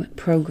from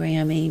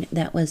programming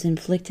that was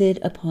inflicted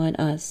upon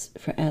us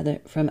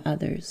from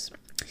others.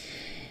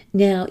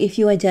 Now, if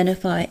you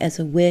identify as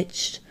a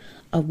witch,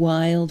 a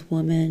wild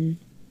woman,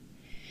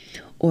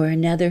 or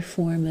another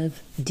form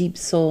of deep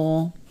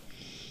soul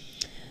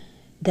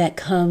that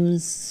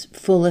comes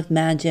full of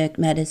magic,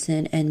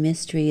 medicine, and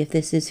mystery, if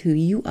this is who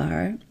you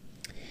are,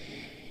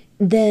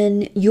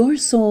 then your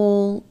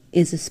soul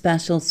is a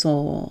special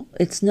soul.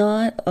 It's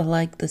not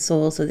like the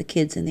souls of the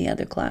kids in the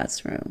other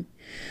classroom.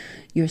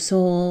 Your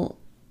soul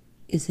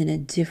is in a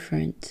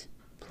different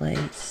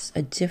place,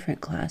 a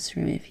different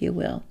classroom, if you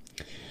will.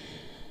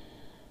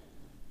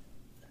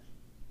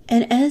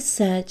 And as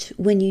such,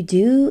 when you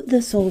do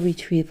the soul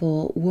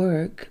retrieval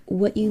work,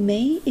 what you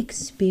may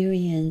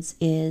experience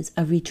is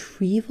a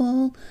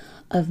retrieval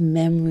of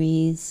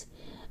memories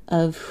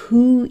of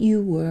who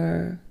you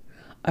were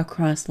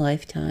across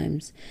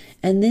lifetimes.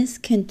 And this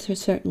can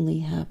certainly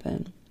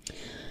happen.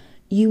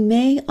 You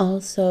may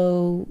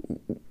also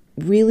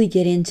really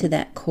get into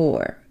that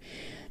core.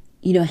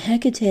 You know,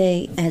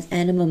 Hekate as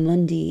Anima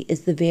Mundi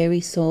is the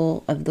very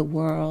soul of the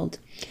world.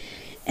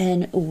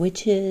 And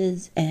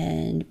witches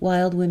and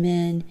wild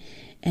women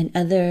and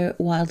other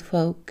wild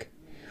folk,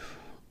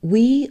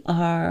 we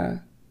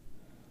are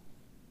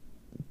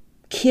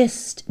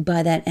kissed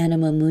by that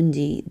Anima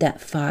Mundi, that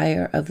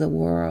fire of the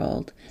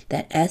world,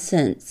 that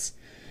essence,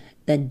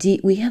 that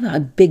deep, we have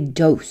a big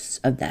dose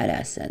of that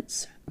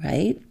essence,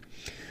 right?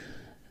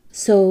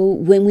 So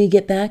when we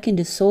get back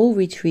into soul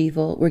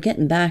retrieval, we're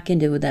getting back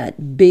into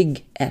that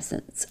big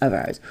essence of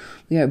ours.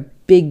 We are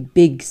big,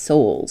 big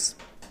souls.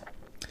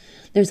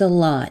 There's a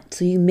lot.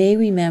 So you may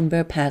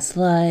remember past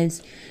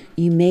lives.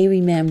 You may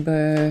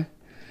remember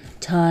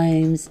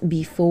times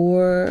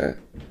before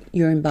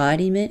your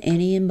embodiment,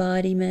 any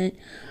embodiment.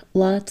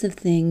 Lots of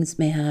things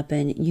may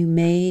happen. You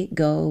may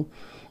go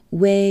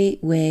way,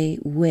 way,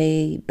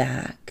 way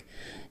back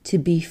to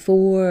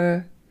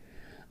before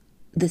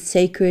the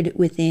sacred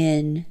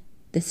within,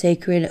 the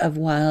sacred of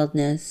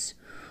wildness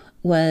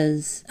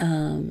was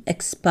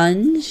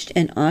expunged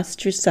and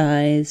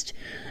ostracized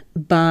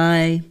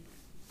by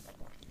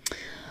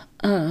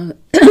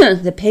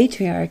the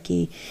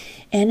patriarchy.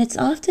 And it's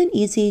often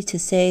easy to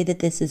say that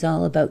this is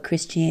all about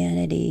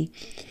Christianity.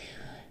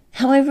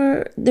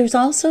 However, there's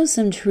also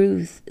some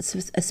truth,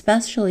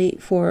 especially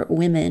for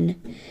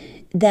women,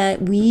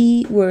 that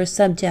we were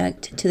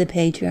subject to the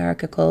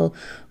patriarchal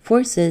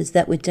forces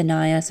that would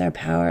deny us our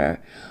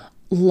power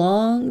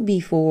long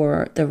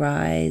before the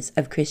rise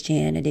of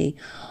Christianity.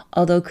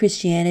 Although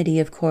Christianity,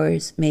 of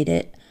course, made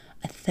it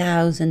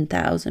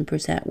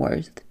 1,000%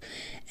 worse.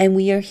 And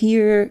we are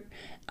here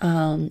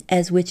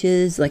as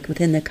witches, like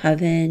within the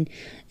coven,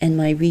 and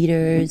my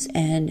readers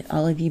and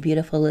all of you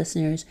beautiful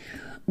listeners,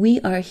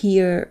 we are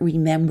here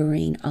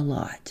remembering a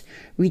lot.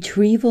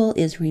 Retrieval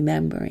is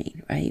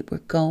remembering, right? We're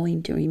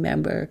going to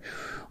remember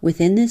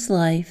within this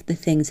life the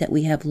things that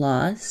we have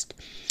lost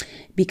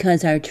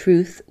because our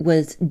truth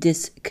was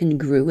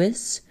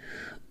discongruous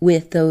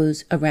with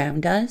those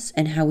around us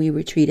and how we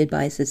were treated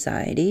by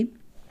society.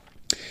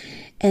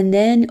 And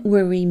then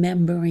we're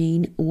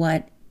remembering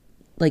what,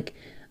 like,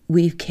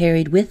 we've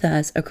carried with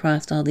us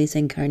across all these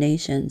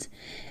incarnations.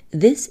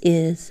 This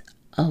is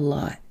a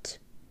lot.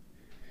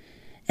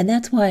 And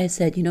that's why I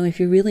said, you know, if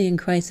you're really in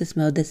crisis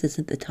mode, this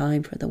isn't the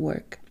time for the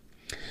work.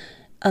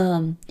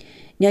 Now,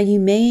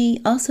 you may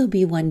also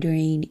be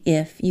wondering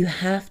if you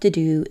have to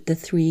do the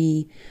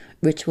 3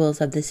 rituals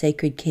of the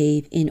sacred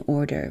cave in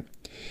order.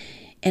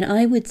 And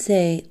I would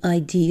say,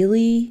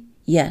 ideally,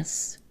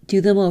 yes, do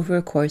them over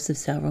a course of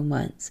several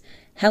months.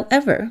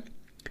 However,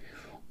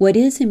 what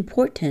is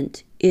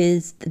important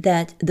is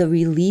that the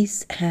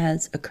release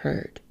has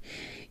occurred.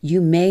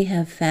 You may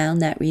have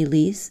found that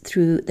release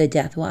through the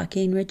death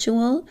walking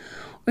ritual,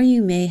 or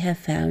you may have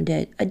found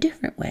it a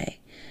different way.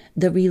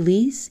 The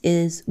release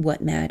is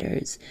what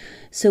matters.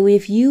 So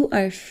if you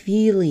are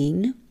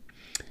feeling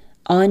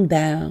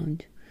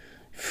unbound,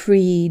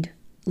 freed,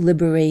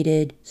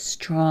 liberated,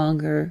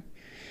 stronger,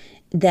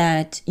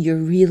 that you're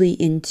really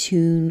in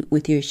tune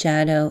with your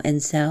shadow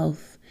and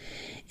self,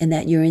 and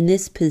that you're in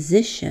this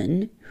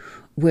position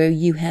where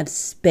you have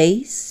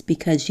space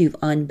because you've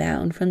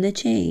unbound from the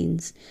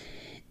chains,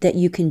 that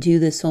you can do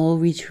the soul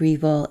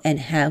retrieval and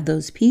have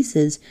those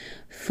pieces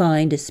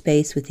find a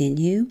space within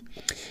you,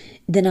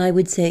 then I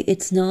would say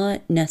it's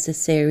not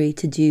necessary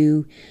to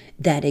do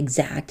that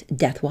exact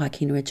death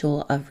walking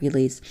ritual of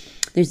release.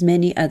 There's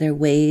many other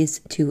ways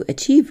to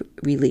achieve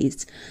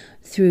release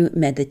through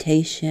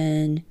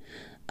meditation,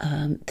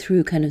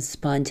 through kind of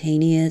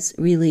spontaneous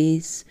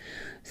release,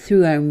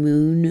 through our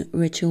moon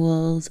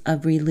rituals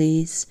of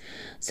release.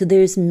 So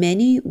there's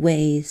many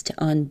ways to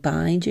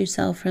unbind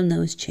yourself from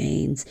those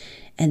chains,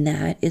 and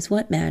that is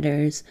what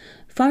matters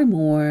far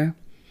more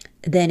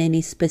than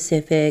any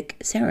specific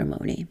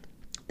ceremony.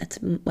 That's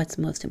what's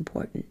most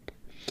important.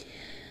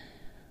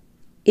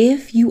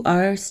 If you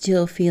are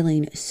still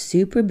feeling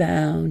super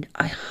bound,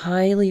 I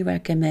highly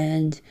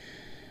recommend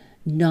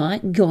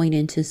not going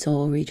into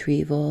soul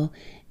retrieval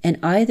and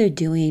either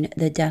doing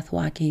the death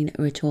walking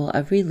ritual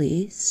of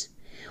release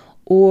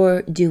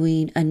or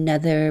doing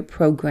another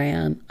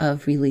program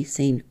of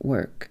releasing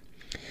work.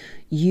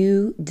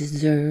 You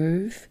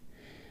deserve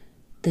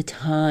the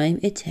time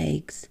it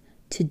takes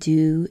to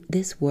do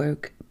this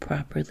work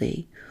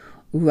properly.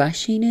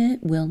 Rushing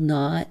it will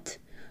not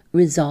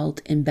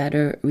result in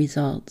better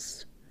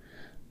results.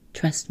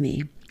 Trust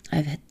me,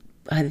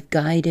 I've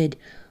guided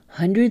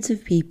hundreds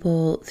of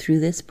people through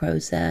this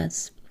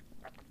process,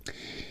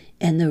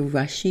 and the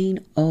rushing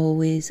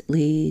always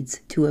leads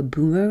to a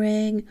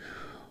boomerang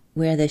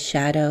where the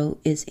shadow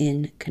is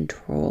in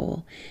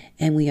control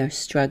and we are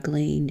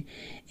struggling.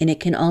 And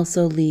it can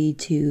also lead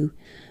to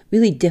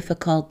really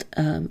difficult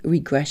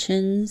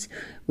regressions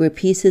where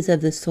pieces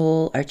of the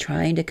soul are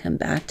trying to come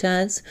back to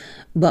us,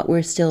 but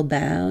we're still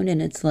bound.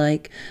 And it's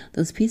like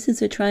those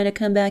pieces are trying to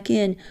come back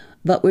in,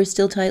 but we're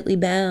still tightly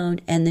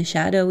bound, and the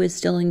shadow is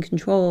still in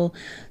control.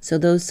 So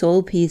those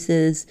soul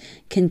pieces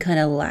can kind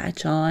of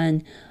latch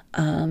on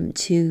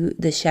to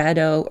the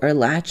shadow, or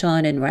latch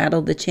on and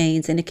rattle the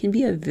chains, and it can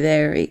be a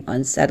very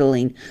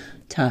unsettling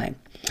time.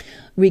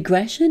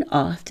 Regression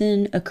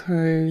often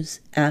occurs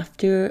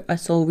after a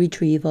soul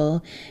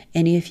retrieval,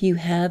 and if you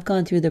have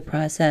gone through the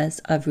process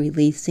of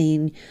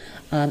releasing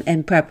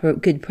and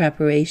good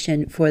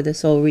preparation for the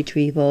soul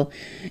retrieval,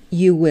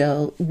 you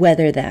will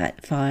weather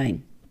that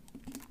fine.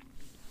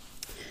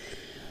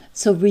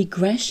 So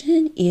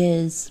regression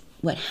is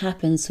what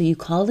happens. So you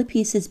call the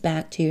pieces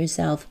back to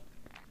yourself,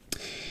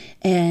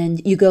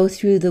 and you go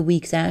through the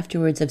weeks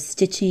afterwards of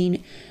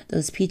stitching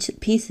those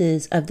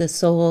pieces of the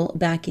soul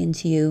back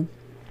into you.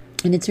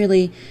 And it's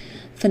really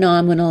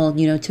phenomenal,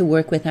 to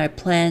work with our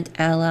plant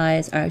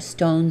allies, our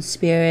stone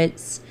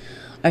spirits,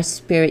 our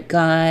spirit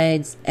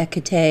guides.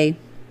 Hekate,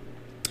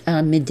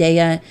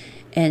 Medea,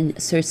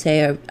 and Circe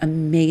are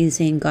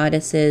amazing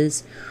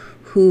goddesses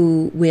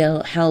who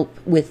will help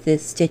with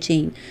this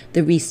stitching,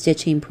 the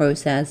restitching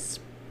process.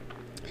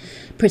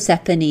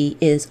 Persephone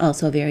is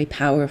also very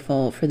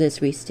powerful for this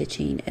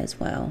restitching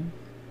as well.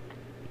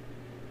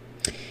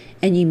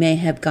 And you may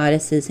have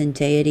goddesses and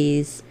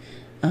deities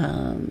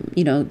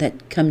that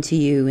come to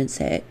you and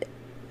say,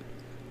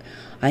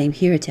 I am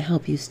here to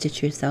help you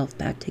stitch yourself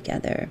back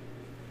together.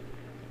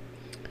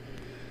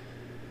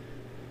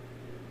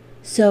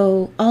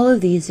 So all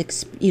of these,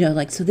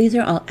 so these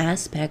are all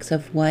aspects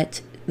of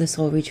what the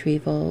soul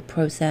retrieval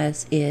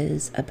process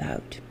is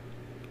about.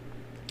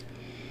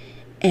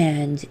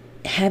 And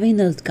having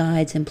those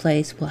guides in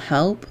place will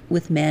help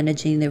with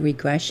managing the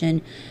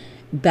regression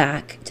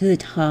back to the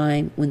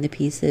time when the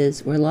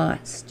pieces were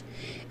lost.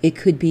 It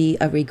could be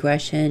a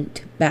regression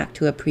back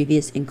to a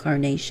previous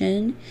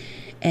incarnation,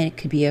 and it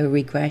could be a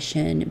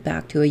regression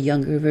back to a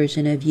younger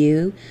version of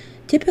you.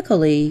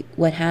 Typically,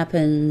 what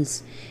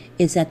happens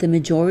is that the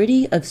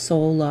majority of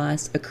soul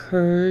loss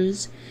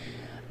occurs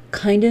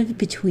kind of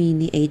between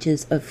the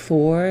ages of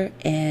 4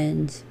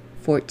 and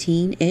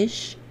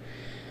 14-ish.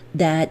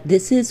 That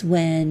this is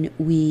when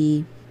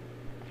we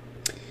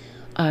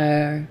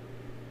are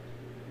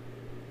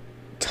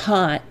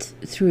taught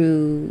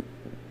through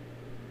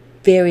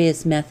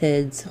various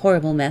methods,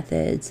 horrible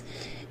methods,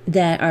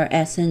 that our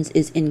essence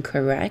is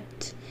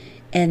incorrect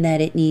and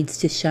that it needs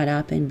to shut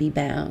up and be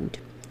bound.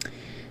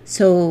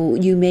 So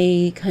you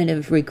may kind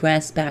of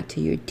regress back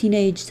to your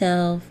teenage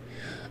self.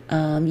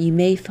 You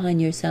may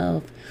find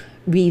yourself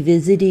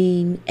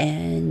revisiting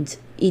and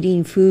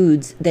eating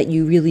foods that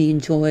you really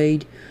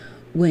enjoyed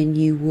when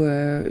you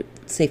were,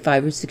 say,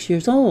 5 or 6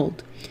 years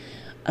old.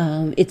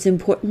 It's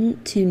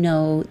important to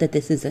know that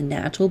this is a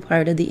natural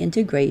part of the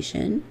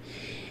integration,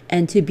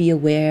 and to be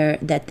aware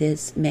that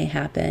this may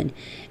happen.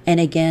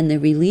 And again, the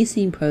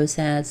releasing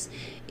process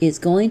is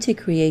going to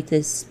create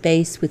this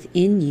space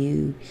within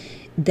you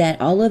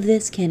that all of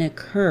this can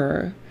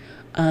occur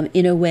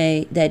in a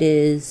way that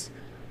is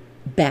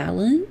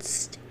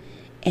balanced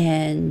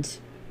and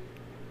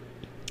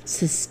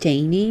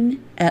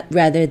sustaining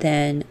rather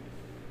than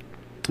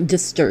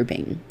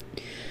disturbing.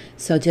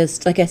 So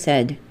just like I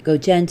said, go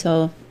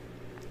gentle.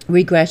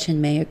 Regression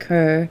may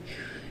occur.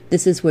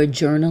 This is where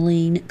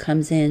journaling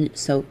comes in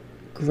so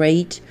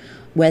great,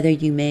 whether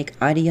you make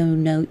audio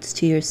notes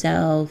to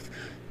yourself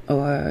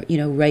or,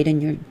 write in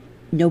your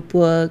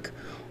notebook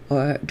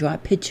or draw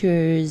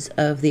pictures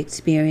of the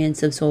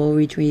experience of soul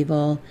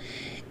retrieval,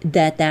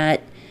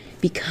 that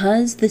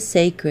because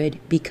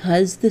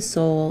the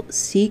soul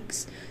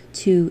seeks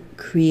to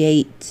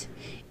create,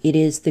 it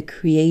is the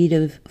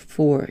creative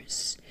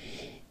force,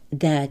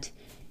 that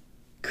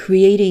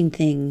creating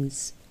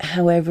things,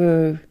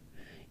 however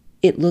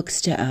it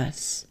looks to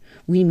us.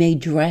 We may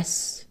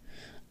dress,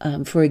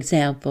 for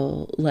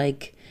example,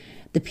 like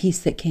the piece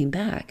that came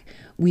back.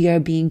 We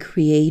are being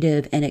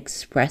creative and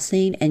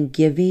expressing and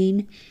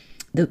giving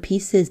the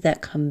pieces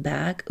that come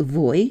back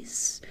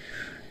voice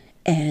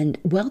and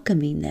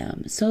welcoming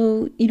them.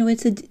 So,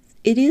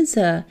 it is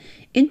a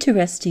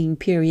interesting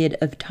period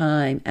of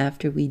time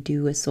after we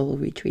do a soul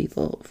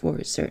retrieval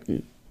for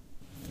certain.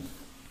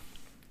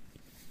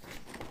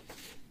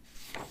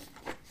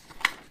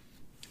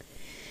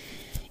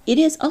 It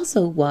is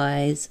also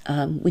wise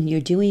when you're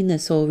doing the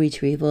soul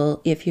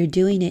retrieval, if you're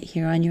doing it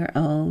here on your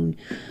own,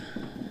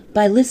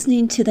 by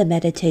listening to the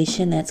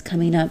meditation that's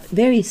coming up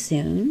very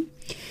soon.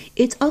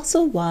 It's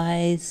also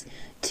wise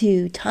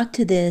to talk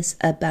to this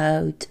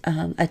with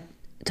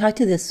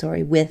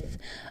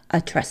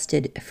a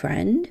trusted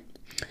friend.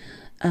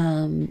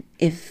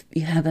 If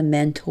you have a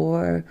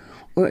mentor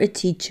or a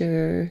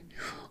teacher,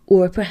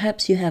 or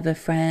perhaps you have a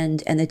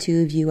friend and the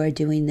two of you are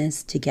doing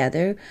this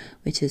together,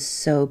 which is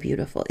so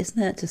beautiful.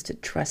 Isn't that just a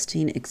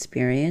trusting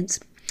experience?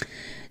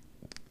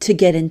 To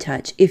get in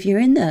touch. If you're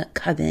in the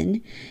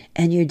coven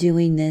and you're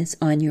doing this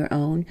on your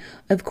own,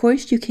 of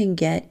course you can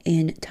get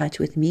in touch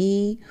with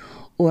me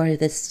or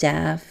the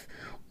staff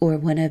or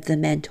one of the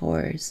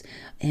mentors,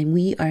 and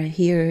we are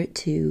here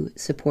to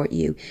support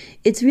you.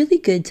 It's really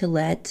good to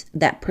let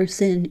that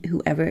person,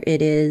 whoever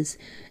it is,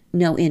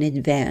 know in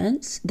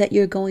advance that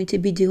you're going to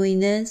be doing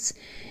this,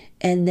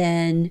 and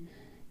then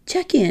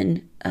check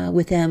in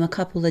with them a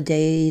couple of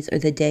days or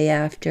the day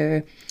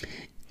after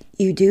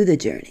you do the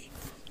journey.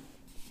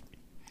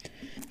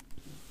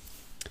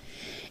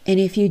 And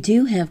if you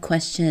do have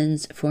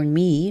questions for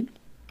me,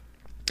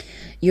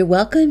 you're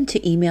welcome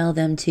to email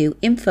them to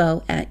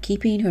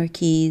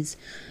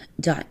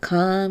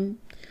info@keepingherkeys.com.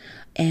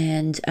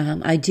 And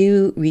I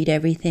do read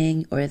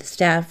everything, or the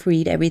staff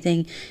read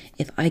everything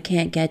if I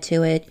can't get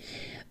to it.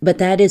 But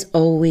that is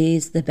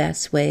always the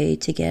best way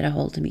to get a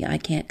hold of me. I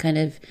can't kind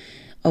of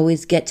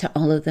always get to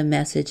all of the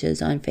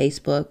messages on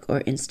Facebook or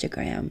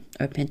Instagram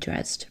or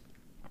Pinterest.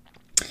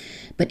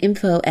 But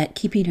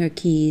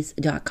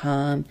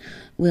info@keepingherkeys.com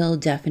will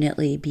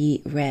definitely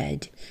be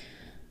read.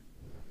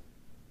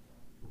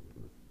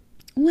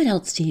 What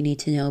else do you need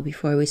to know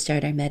before we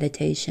start our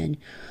meditation?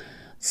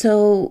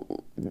 So,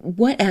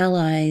 what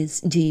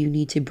allies do you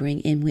need to bring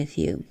in with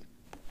you?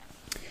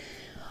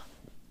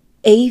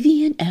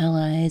 Avian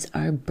allies,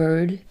 our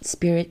bird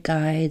spirit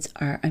guides,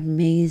 are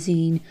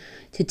amazing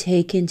to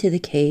take into the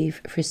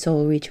cave for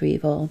soul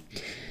retrieval.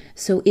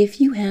 So if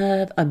you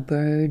have a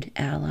bird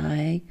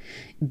ally,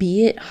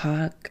 be it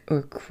hawk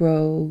or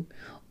crow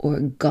or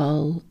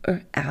gull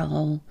or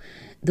owl,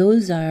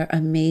 those are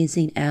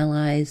amazing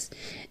allies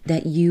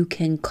that you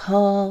can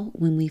call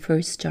when we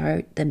first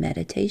start the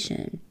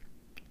meditation.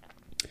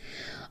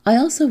 I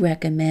also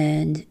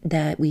recommend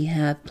that we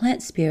have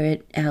plant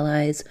spirit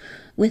allies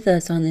with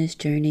us on this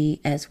journey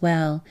as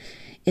well,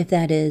 if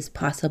that is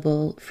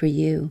possible for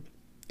you.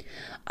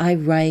 I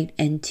write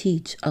and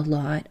teach a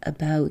lot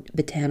about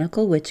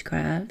botanical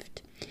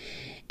witchcraft,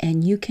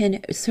 and you can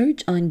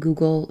search on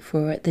Google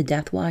for the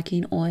death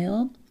walking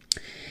oil.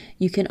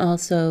 You can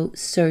also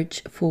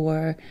search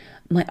for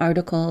my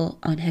article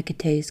on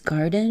Hecate's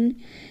garden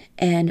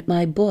and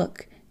my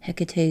book,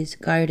 Hecate's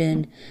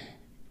Garden,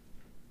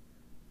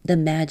 The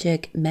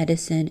Magic,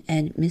 Medicine,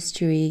 and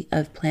Mystery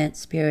of Plant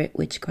Spirit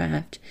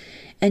Witchcraft.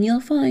 And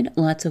you'll find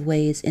lots of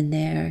ways in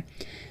there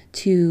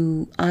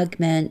to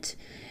augment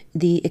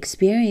the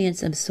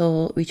experience of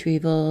soul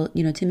retrieval,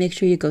 to make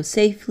sure you go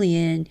safely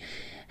in,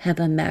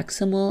 have a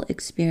maximal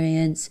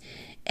experience,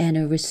 and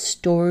a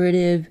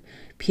restorative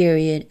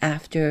period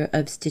after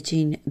of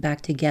stitching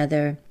back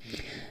together.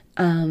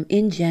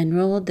 In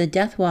general, the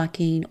death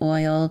walking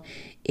oil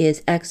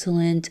is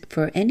excellent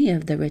for any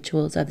of the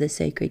rituals of the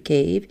sacred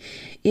cave.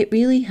 It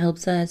really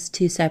helps us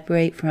to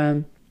separate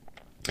from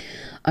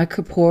our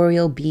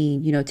corporeal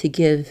being, to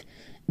give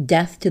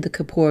death to the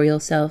corporeal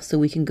self so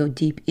we can go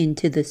deep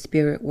into the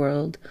spirit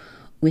world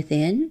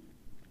within.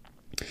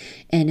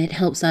 And it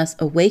helps us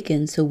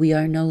awaken so we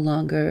are no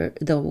longer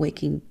the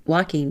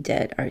walking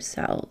dead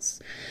ourselves.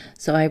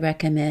 So I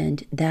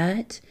recommend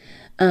that.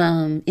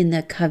 In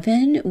the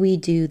coven, we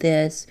do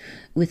this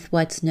with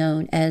what's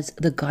known as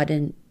the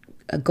golden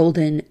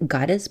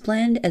goddess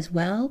blend as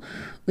well,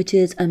 which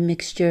is a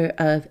mixture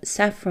of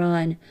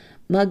saffron,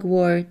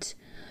 mugwort,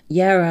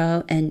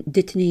 yarrow, and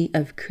dittany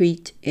of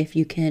Crete, if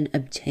you can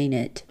obtain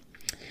it.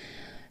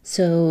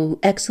 So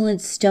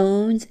excellent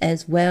stones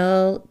as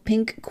well.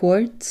 Pink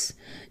quartz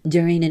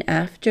during and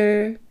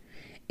after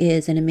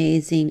is an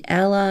amazing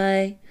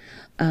ally.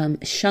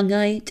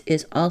 Shungite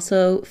is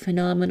also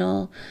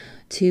phenomenal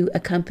to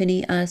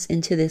accompany us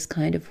into this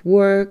kind of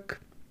work.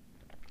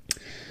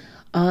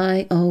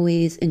 I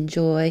always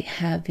enjoy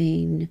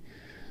having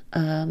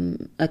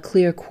a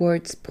clear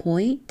quartz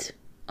point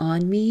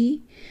on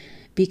me,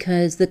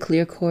 because the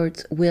clear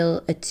quartz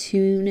will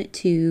attune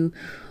to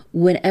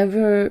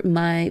whatever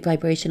my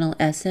vibrational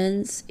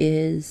essence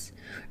is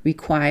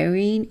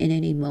requiring in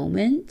any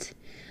moment.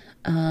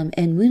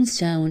 And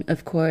moonstone,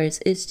 of course,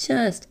 is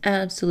just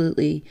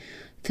absolutely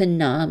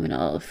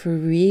phenomenal for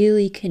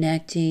really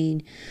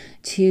connecting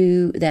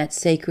to that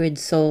sacred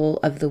soul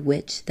of the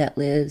witch that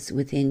lives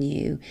within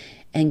you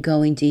and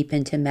going deep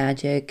into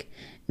magic,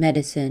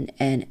 medicine,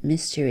 and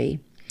mystery.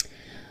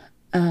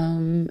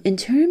 In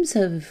terms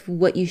of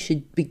what you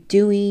should be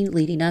doing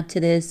leading up to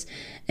this,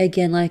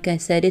 again, like I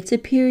said, it's a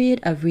period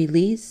of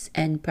release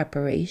and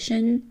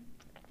preparation.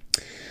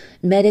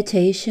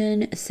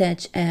 Meditation,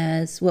 such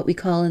as what we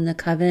call in the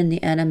coven the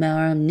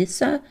Animarum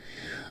Nissa,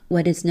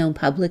 what is known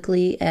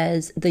publicly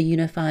as the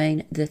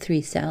Unifying the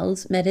Three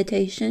Cells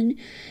meditation,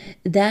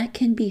 that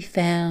can be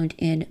found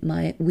in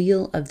my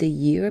Wheel of the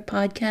Year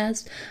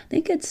podcast. I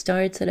think it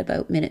starts at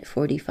about minute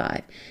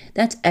 45.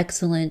 That's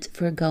excellent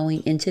for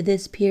going into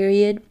this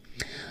period.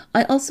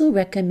 I also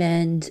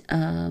recommend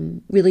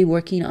really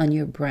working on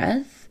your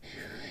breath,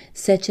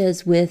 such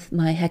as with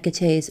my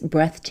Hecate's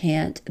breath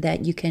chant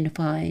that you can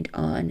find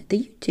on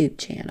the YouTube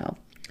channel.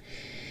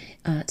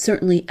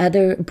 Certainly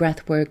other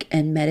breath work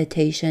and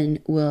meditation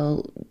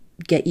will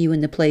get you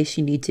in the place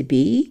you need to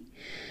be.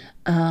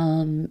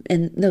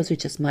 And those are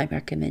just my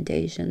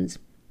recommendations.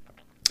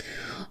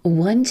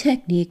 One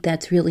technique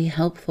that's really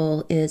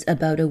helpful is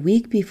about a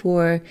week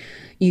before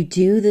you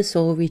do the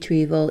soul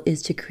retrieval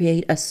is to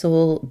create a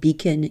soul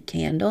beacon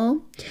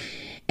candle.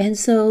 And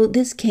so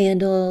this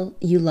candle,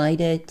 you light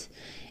it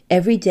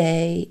every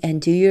day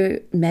and do your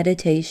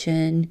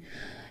meditation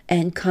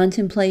and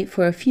contemplate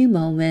for a few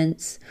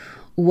moments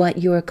what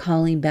you're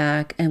calling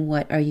back and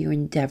what are you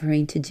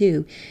endeavoring to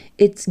do.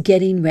 It's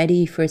getting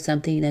ready for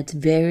something that's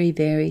very,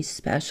 very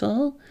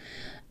special.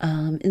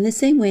 In the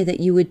same way that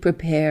you would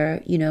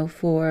prepare,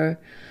 for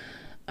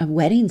a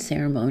wedding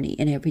ceremony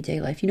in everyday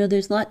life.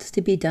 There's lots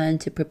to be done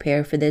to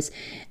prepare for this.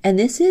 And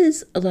this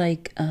is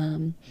like,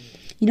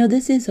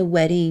 this is a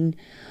wedding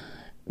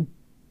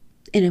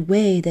in a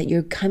way that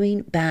you're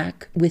coming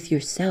back with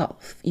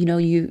yourself.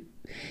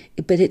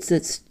 But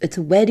it's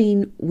a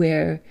wedding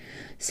where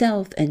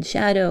self and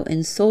shadow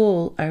and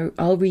soul are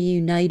all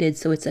reunited.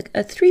 So it's like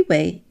a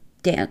three-way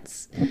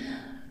dance,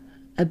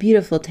 a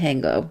beautiful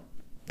tango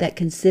that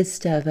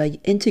consists of an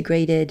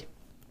integrated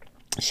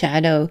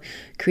shadow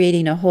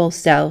creating a whole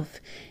self,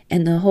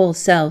 and the whole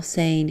self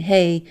saying,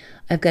 hey,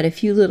 I've got a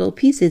few little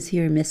pieces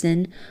here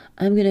missing.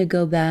 I'm going to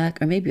go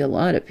back, or maybe a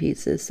lot of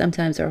pieces.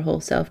 Sometimes our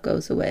whole self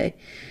goes away.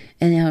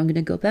 And now I'm going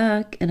to go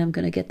back and I'm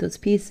going to get those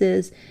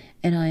pieces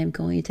and I am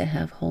going to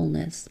have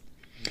wholeness.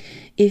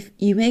 If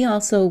you may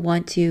also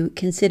want to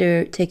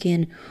consider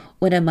taking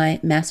one of my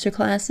master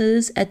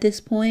classes at this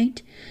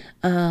point.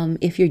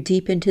 If you're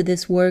deep into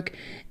this work,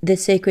 the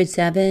Sacred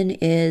Seven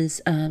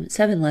is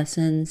 7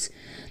 lessons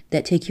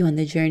that take you on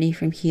the journey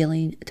from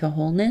healing to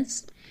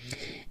wholeness.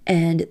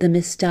 And the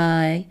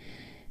Mistai,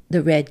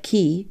 the red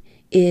key,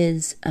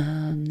 is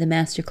the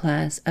master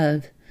class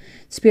of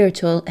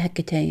spiritual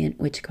Hecatean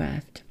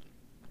witchcraft.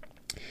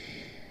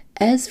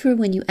 As for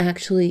when you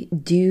actually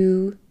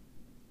do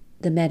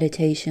the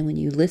meditation, when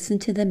you listen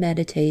to the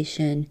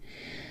meditation,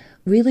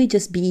 really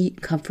just be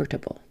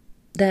comfortable.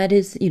 That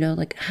is,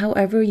 like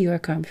however you are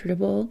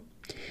comfortable.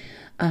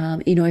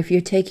 If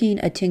you're taking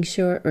a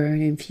tincture or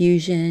an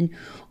infusion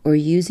or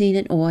using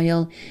an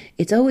oil,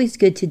 it's always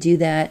good to do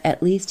that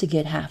at least to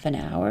get half an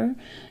hour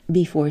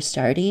before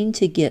starting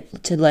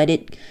to let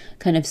it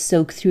kind of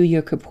soak through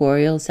your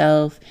corporeal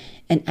self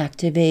and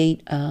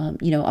activate, all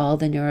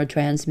the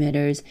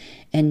neurotransmitters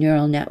and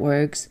neural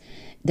networks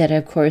that,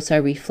 of course,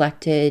 are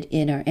reflected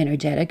in our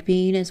energetic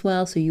being as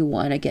well. So you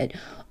want to get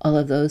all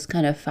of those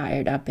kind of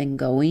fired up and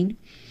going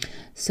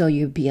so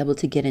you'll be able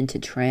to get into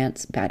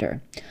trance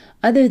better.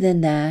 Other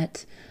than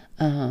that,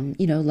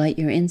 light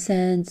your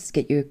incense,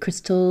 get your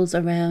crystals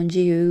around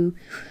you.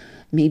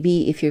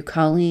 Maybe if you're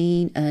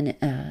calling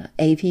an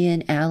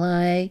avian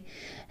ally,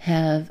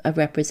 have a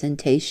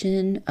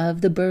representation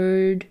of the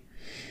bird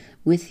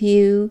with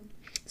you.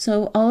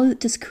 So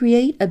just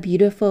create a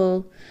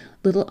beautiful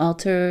little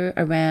altar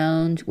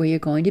around where you're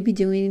going to be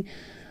doing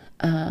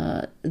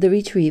the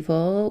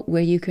retrieval,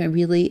 where you can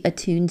really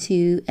attune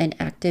to and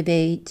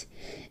activate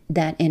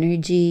that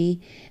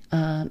energy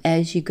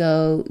as you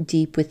go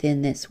deep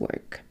within this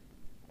work.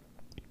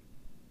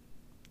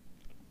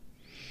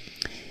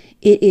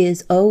 It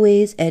is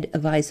always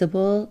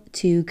advisable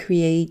to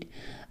create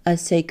a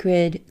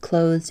sacred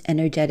closed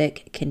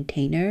energetic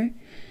container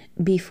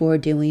before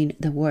doing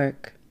the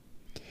work.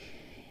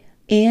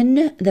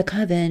 In the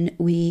coven,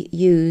 we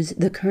use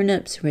the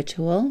Kernips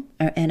ritual,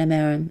 or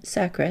Animarum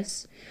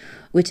Sacris,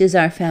 which is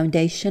our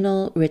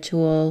foundational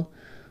ritual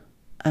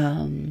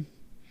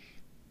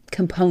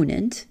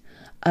component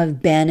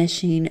of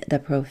banishing the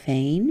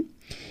profane.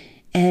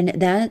 And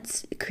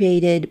that's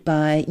created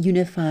by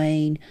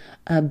unifying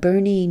a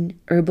burning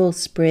herbal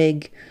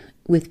sprig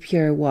with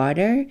pure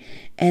water,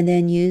 and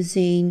then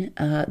using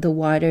the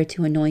water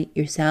to anoint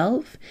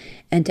yourself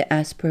and to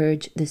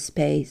asperge the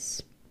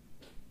space.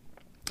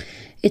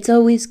 It's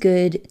always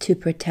good to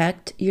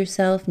protect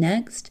yourself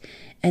next,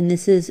 and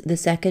this is the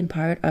second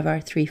part of our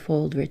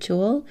threefold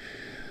ritual.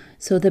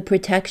 So the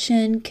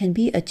protection can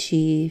be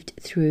achieved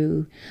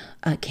through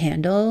a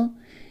candle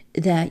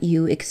that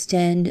you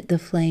extend the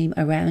flame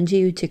around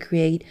you to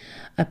create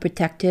a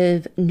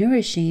protective,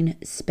 nourishing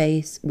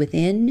space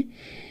within,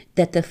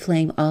 that the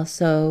flame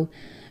also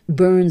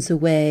burns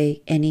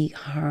away any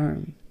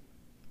harm.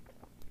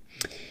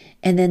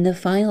 And then the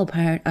final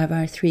part of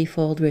our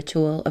threefold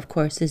ritual, of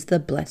course, is the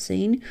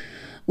blessing,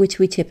 which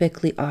we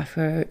typically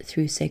offer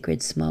through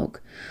sacred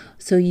smoke.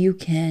 So you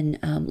can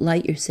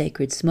light your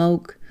sacred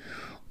smoke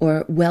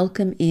or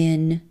welcome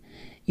in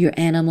your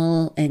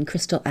animal and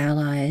crystal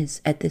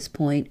allies at this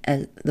point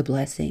as the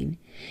blessing.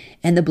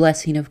 And the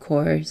blessing, of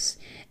course,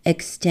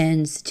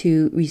 extends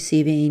to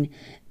receiving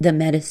the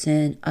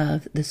medicine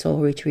of the soul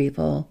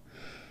retrieval.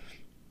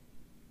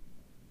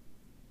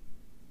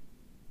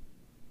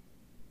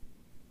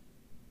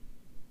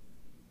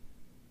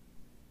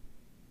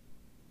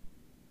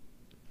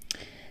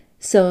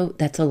 So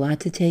that's a lot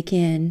to take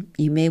in.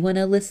 You may want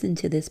to listen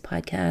to this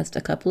podcast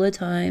a couple of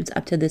times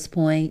up to this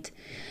point.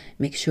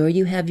 Make sure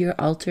you have your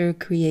altar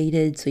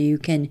created so you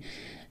can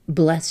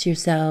bless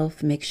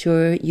yourself. Make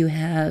sure you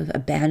have a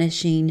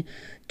banishing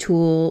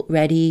tool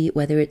ready,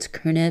 whether it's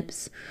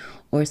Kernips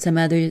or some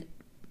other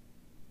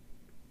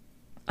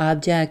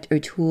object or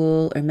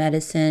tool or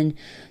medicine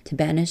to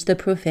banish the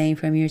profane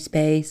from your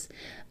space,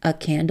 a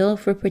candle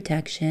for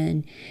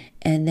protection,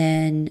 and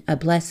then a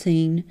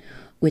blessing,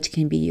 which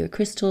can be your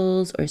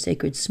crystals or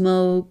sacred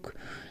smoke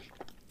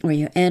or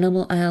your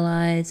animal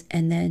allies,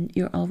 and then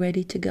you're all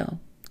ready to go.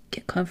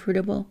 Get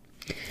comfortable.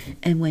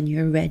 And when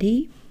you're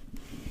ready,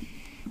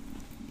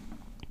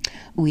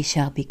 we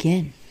shall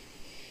begin.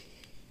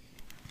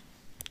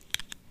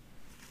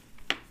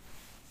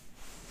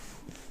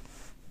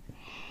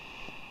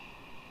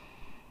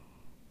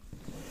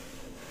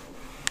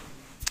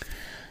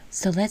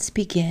 So let's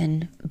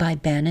begin by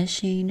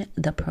banishing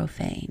the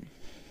profane.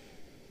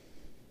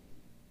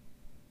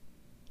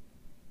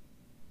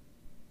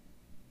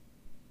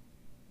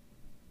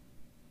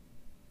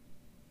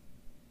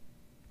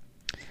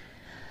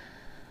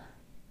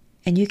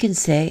 And you can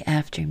say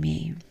after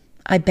me,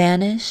 I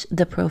banish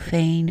the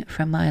profane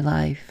from my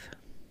life.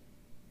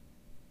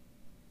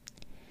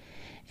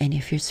 And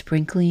if you're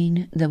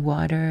sprinkling the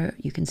water,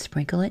 you can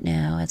sprinkle it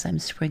now as I'm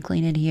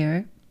sprinkling it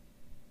here.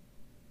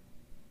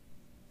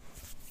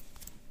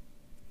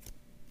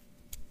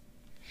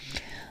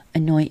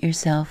 Anoint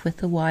yourself with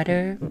the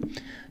water,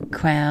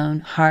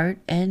 crown, heart,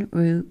 and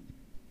root.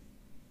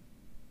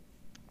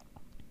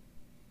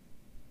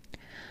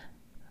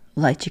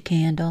 Light your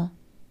candle.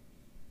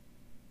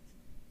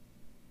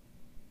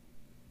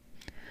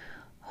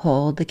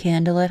 Hold the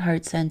candle at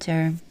heart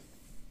center,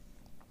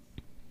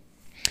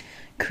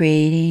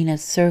 creating a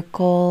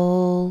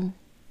circle,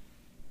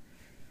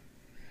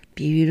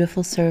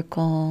 beautiful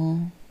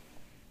circle,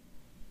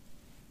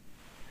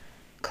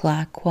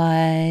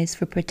 clockwise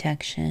for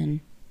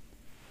protection.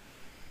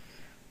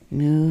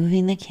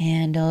 Moving the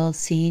candle,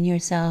 seeing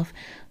yourself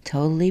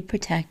totally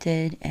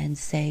protected and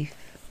safe.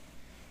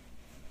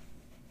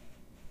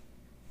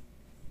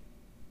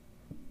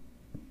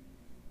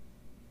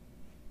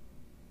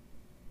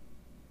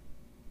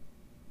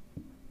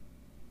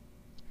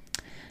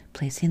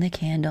 Placing the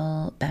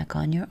candle back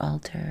on your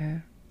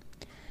altar.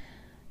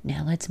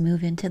 Now let's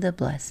move into the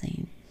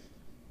blessing.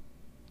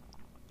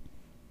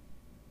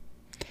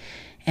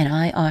 And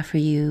I offer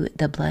you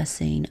the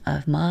blessing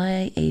of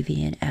my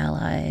avian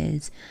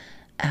allies,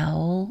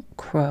 owl,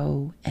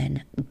 crow,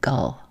 and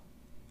gull.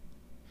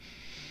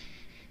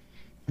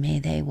 May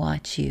they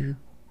watch you.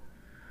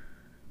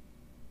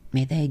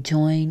 May they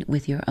join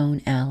with your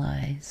own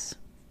allies.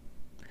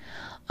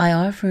 I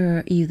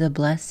offer you the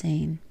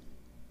blessing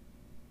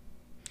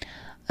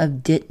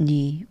of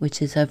Dittany,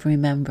 which is of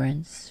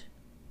remembrance,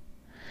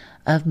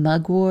 of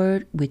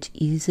mugwort, which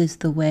eases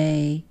the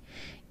way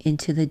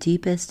into the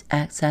deepest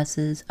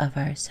accesses of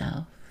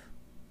ourself,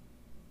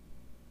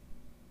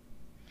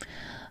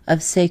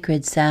 of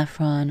sacred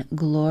saffron,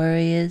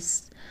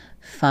 glorious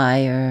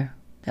fire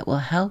that will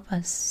help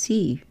us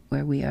see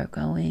where we are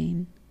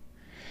going,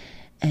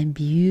 and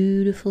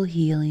beautiful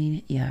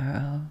healing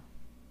yarrow.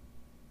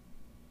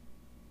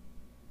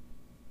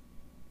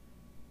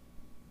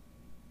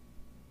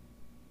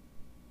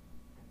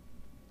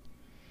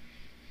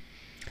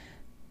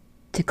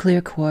 To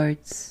clear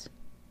quartz,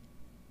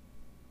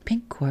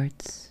 pink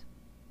quartz,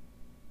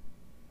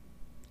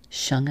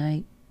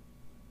 shungite.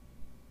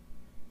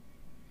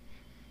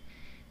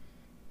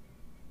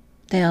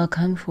 They all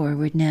come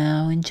forward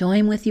now and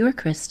join with your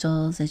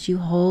crystals as you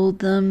hold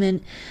them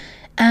and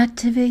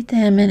activate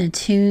them and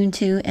attune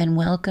to and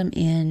welcome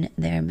in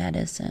their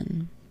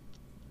medicine.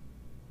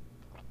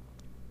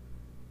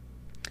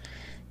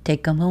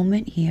 Take a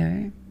moment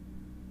here,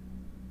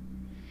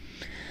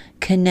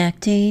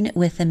 connecting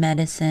with the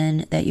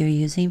medicine that you're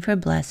using for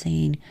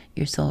blessing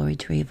your soul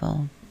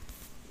retrieval.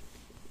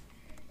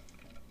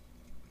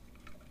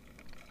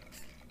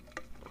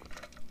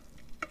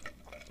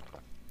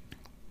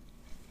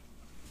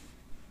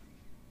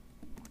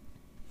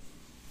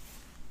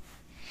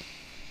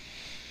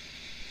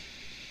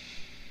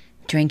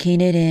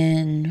 Drinking it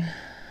in,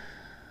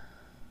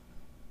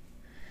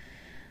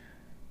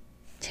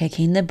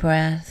 taking the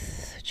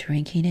breath,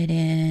 drinking it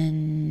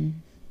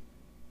in,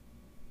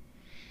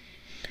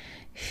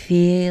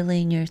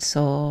 feeling your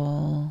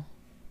soul,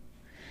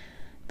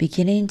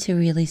 beginning to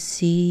really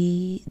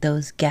see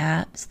those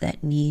gaps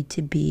that need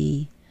to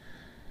be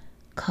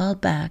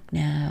called back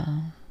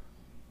now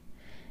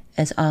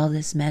as all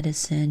this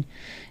medicine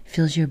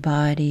fills your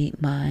body,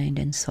 mind,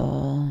 and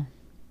soul.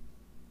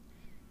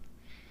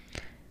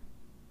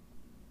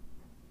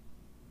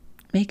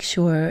 Make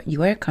sure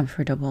you are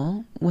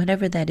comfortable,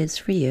 whatever that is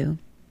for you,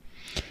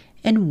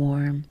 and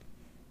warm.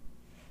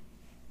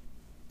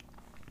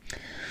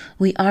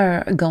 We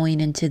are going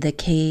into the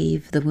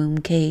cave, the womb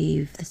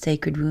cave, the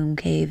sacred womb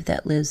cave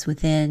that lives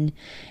within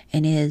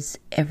and is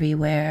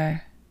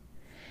everywhere.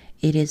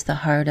 It is the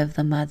heart of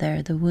the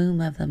mother, the womb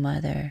of the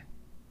mother.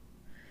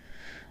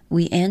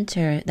 We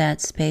enter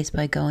that space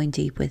by going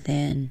deep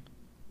within.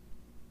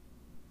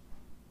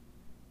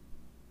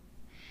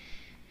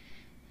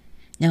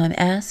 Now I'm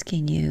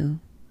asking you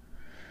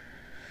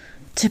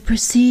to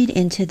proceed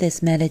into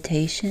this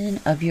meditation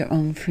of your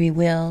own free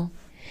will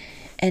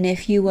And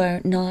if you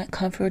are not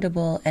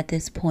comfortable at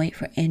this point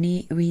for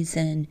any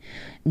reason,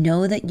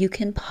 know that you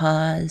can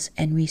pause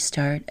and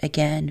restart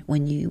again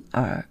when you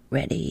are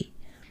ready.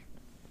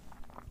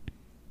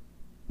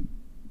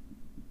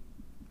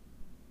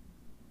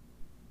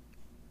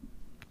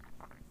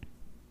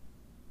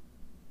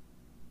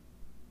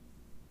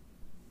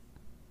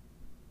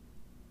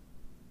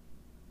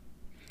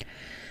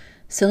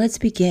 So let's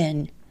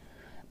begin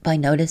by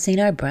noticing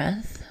our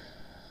breath.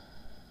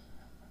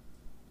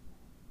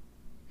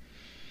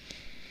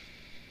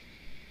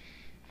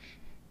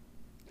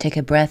 Take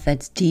a breath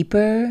that's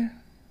deeper.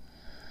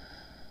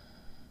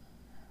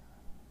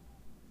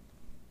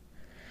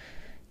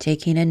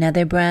 Taking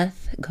another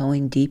breath,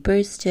 going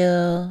deeper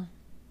still.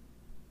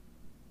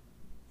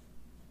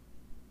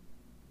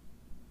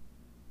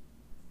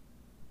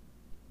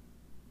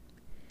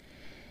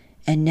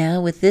 And now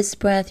with this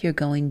breath, you're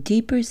going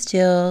deeper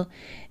still,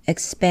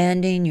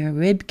 expanding your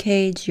rib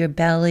cage, your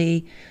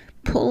belly,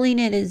 pulling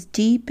it as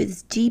deep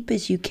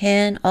as you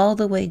can, all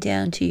the way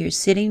down to your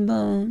sitting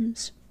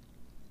bones.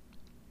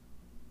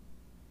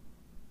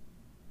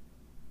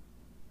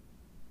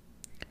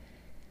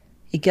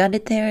 You got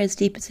it there as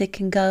deep as it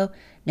can go.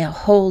 Now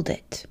hold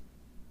it.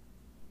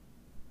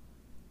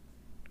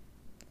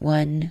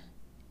 1,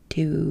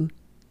 2,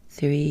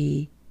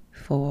 3,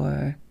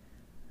 4,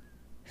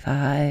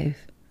 5,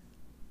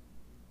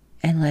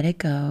 and let it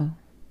go.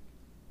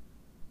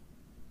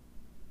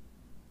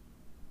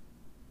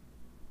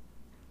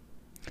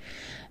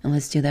 And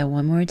let's do that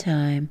one more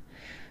time.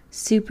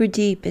 Super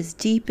deep as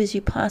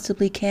you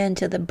possibly can,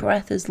 till the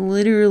breath is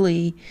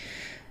literally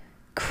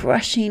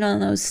crushing on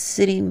those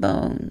sitting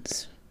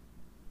bones.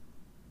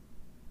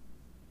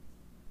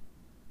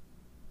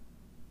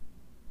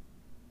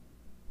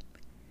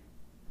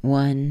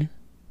 One,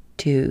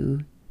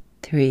 2,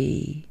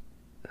 3,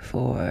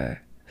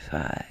 4,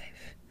 5.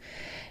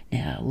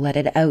 Now let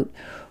it out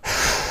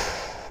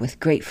with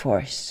great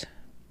force.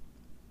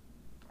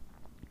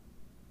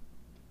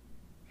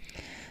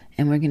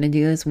 And we're going to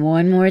do this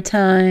one more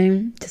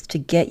time just to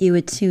get you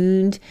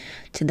attuned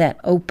to that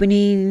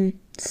opening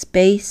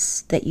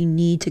space that you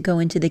need to go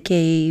into the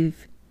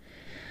cave.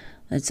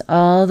 That's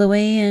all the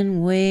way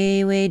in,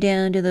 way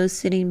down to those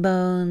sitting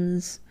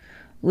bones.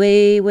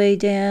 Way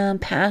down,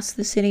 past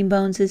the sitting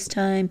bones this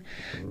time,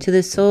 to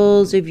the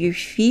soles of your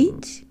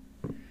feet.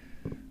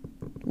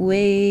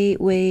 Way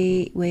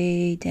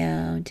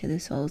down to the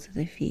soles of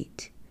the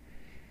feet.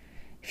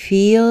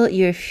 Feel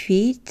your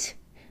feet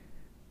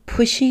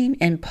pushing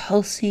and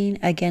pulsing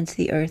against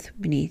the earth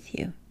beneath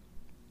you.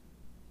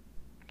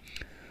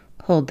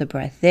 Hold the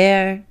breath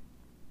there.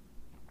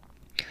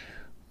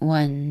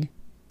 1,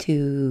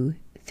 2,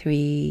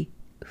 3,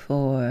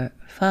 4,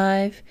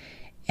 5,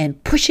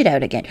 and push it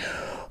out again.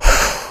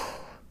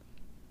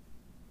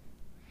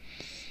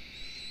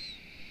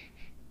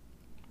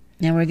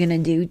 Now we're going to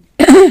do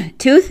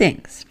two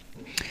things.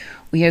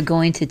 We are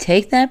going to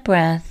take that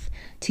breath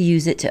to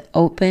use it to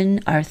open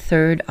our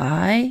third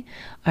eye,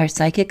 our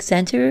psychic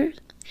center,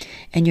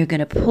 and you're going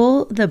to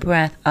pull the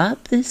breath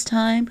up this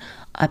time,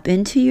 up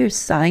into your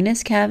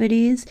sinus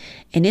cavities,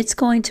 and it's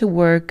going to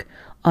work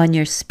on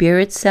your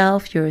spirit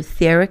self, your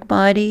etheric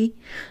body.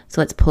 So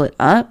let's pull it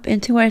up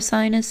into our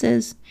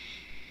sinuses.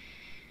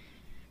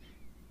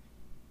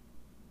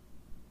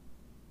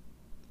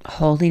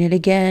 Holding it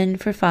again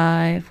for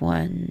 5.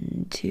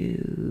 1,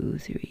 2,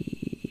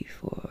 3,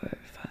 4,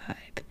 5.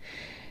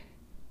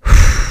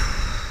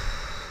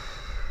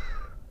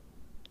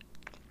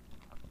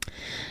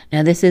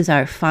 Now this is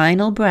our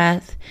final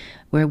breath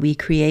where we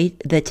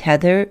create the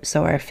tether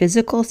so our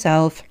physical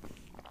self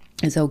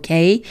is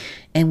okay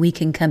and we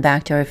can come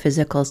back to our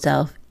physical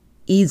self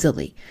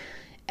easily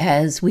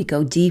as we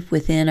go deep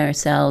within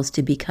ourselves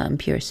to become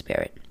pure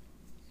spirit.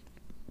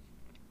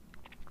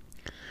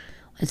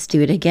 Let's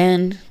do it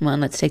again. Come on,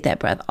 let's take that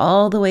breath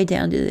all the way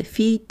down to the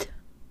feet.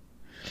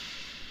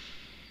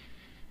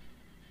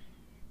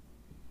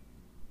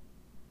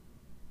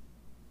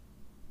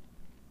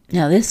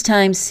 Now this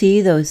time,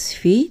 see those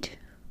feet.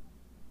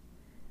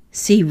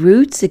 See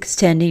roots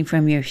extending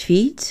from your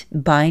feet,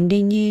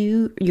 binding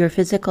you, your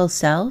physical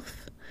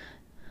self,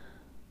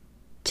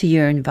 to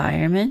your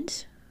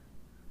environment.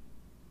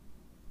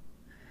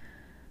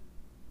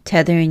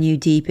 Tethering you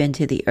deep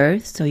into the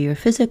earth so your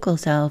physical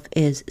self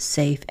is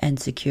safe and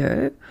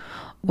secure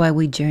while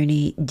we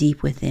journey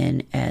deep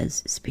within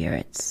as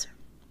spirits.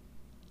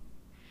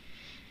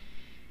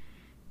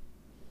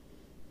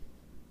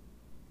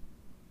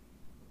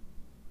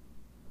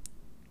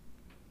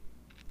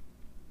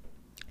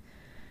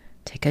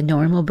 Take a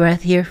normal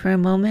breath here for a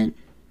moment.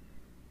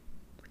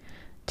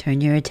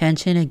 Turn your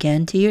attention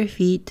again to your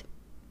feet.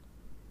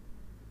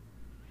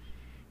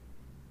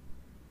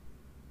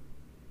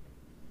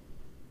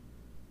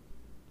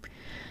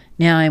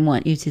 Now I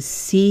want you to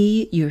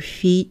see your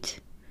feet,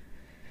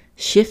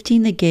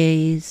 shifting the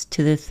gaze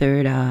to the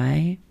third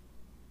eye,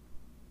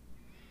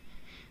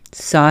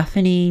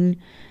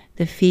 softening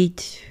the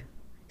feet,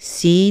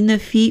 seeing the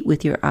feet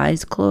with your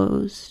eyes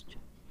closed,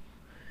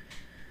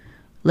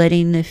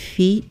 letting the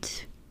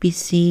feet be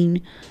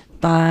seen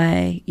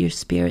by your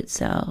spirit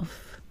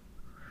self.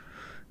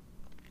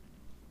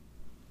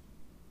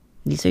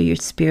 These are your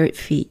spirit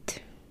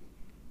feet.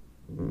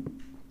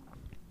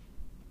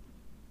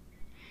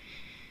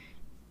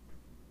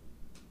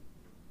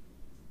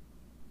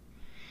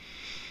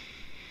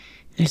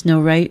 There's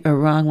no right or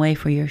wrong way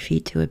for your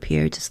feet to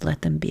appear. Just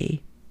let them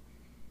be.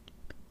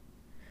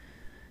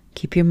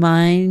 Keep your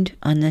mind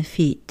on the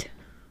feet.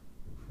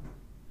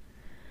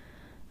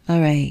 All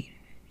right.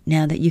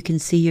 Now that you can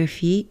see your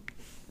feet,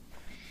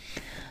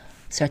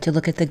 start to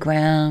look at the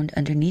ground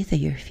underneath of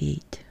your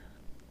feet.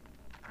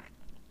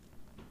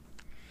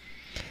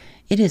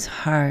 It is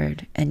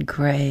hard and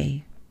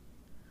gray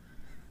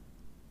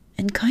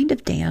and kind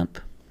of damp.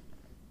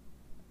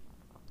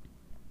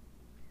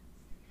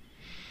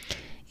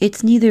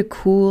 It's neither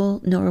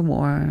cool nor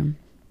warm.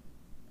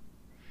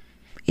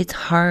 It's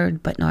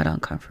hard but not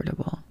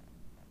uncomfortable.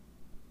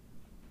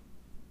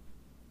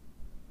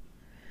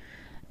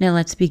 Now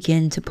let's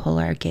begin to pull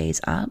our gaze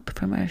up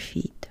from our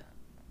feet.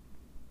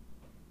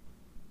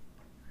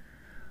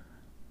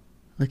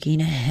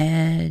 Looking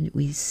ahead,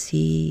 we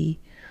see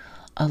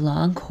a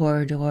long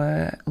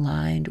corridor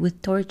lined with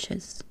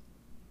torches.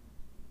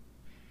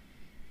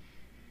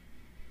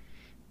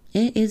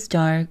 It is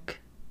dark,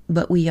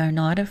 but we are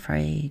not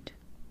afraid.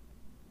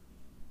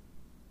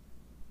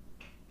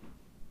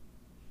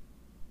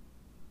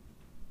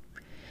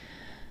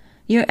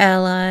 Your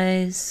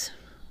allies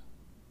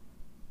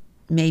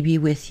may be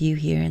with you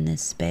here in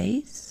this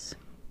space,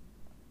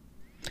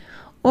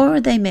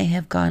 or they may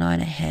have gone on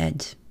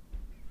ahead.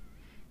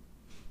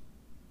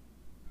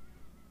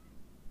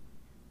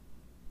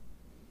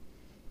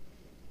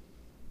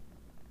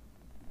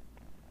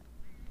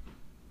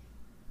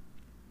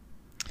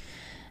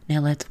 Now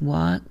let's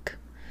walk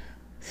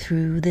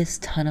through this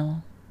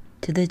tunnel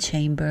to the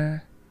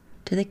chamber,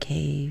 to the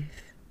cave,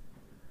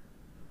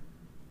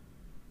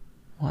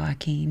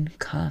 walking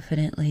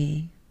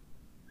confidently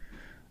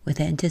with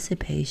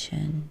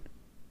anticipation.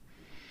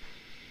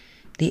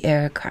 The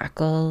air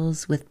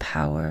crackles with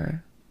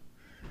power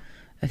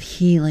of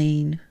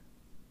healing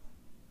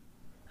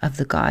of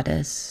the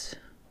goddess.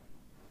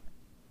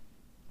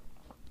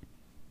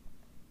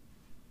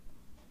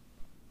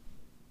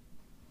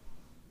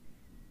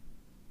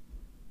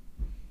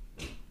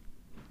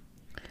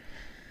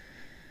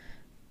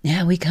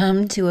 Now we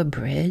come to a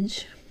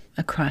bridge,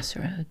 a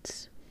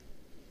crossroads.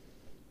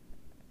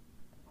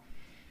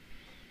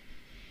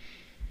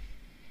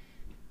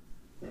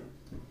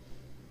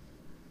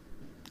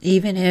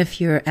 Even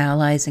if your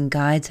allies and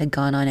guides had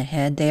gone on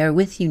ahead, they are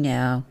with you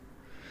now.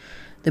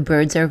 The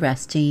birds are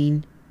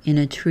resting in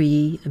a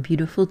tree, a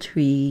beautiful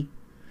tree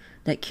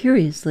that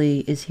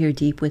curiously is here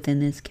deep within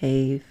this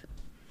cave.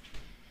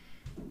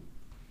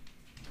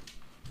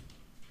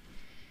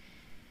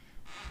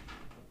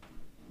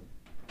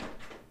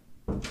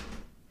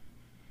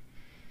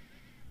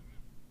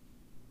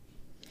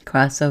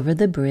 Cross over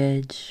the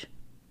bridge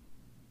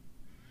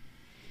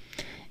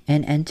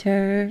and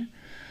enter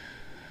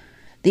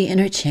the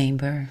inner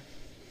chamber.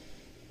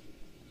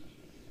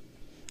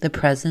 The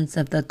presence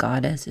of the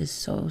goddess is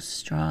so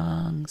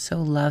strong,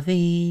 so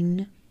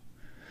loving,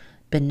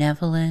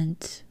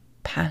 benevolent,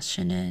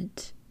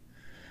 passionate,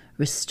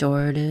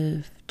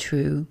 restorative,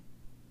 true.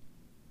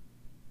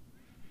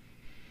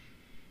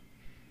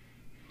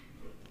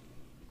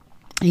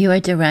 You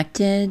are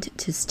directed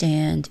to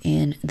stand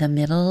in the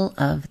middle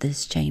of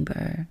this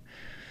chamber.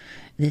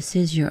 This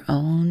is your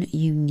own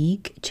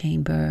unique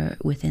chamber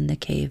within the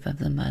cave of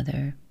the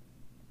Mother.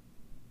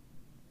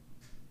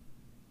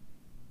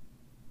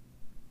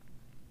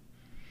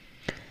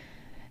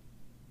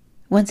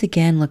 Once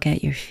again, look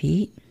at your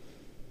feet.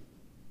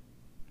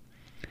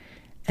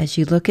 As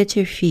you look at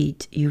your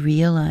feet, you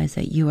realize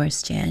that you are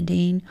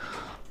standing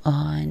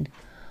on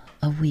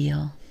a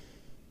wheel.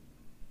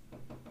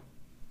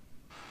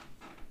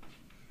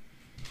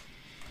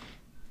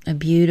 A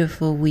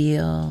beautiful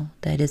wheel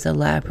that is a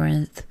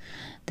labyrinth,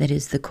 that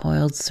is the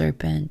coiled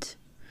serpent,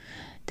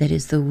 that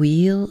is the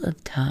wheel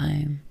of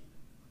time.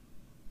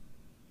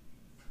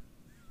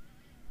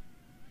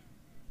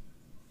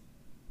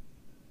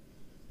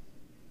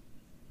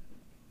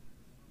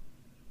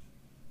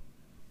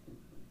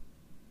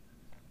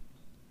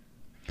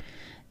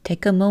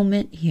 Take a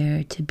moment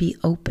here to be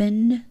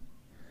open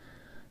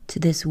to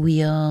this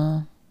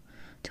wheel,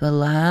 to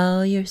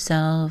allow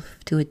yourself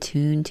to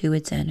attune to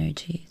its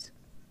energies.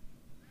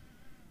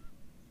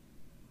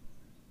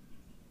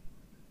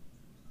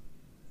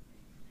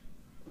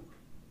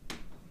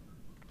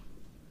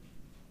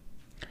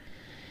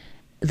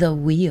 The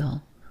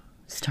wheel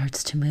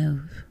starts to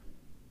move.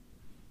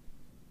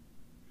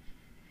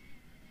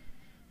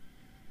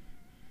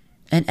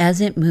 And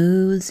as it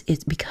moves,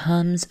 it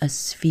becomes a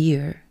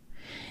sphere,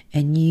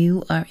 and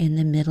you are in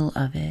the middle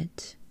of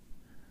it.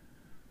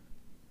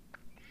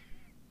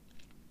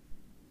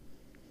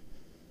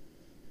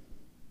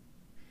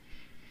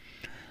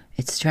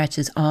 It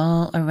stretches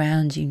all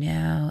around you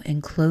now,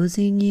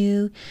 enclosing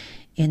you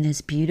in this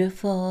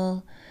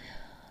beautiful,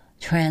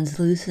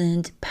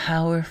 translucent,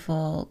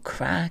 powerful,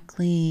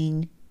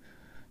 crackling,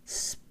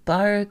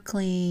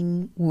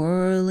 sparkling,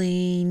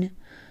 whirling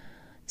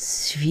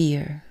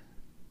sphere.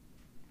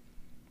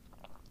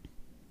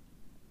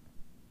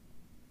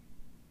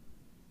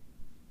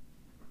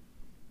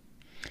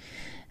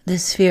 The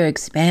sphere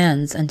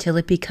expands until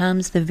it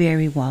becomes the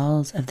very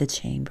walls of the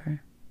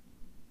chamber.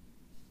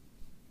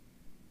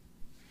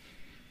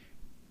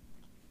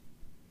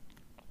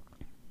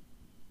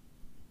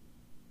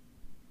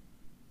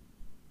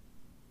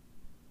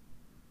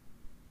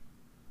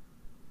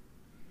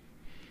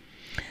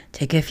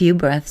 Take a few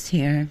breaths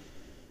here,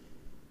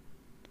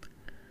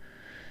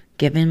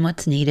 giving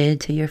what's needed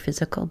to your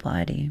physical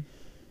body.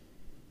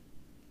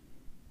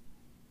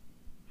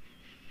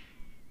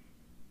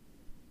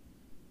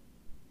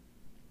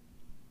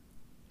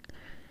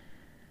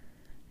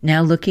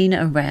 Now looking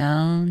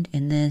around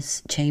in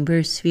this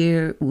chamber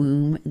sphere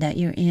womb that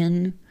you're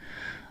in,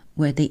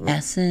 where the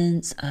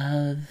essence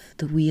of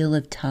the wheel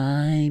of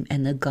time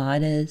and the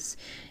goddess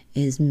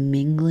is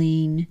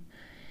mingling.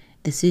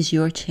 This is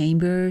your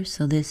chamber,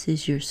 so this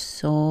is your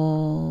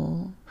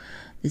soul.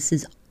 This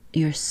is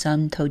your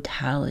sum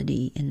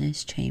totality in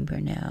this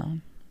chamber now.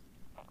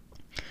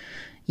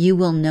 You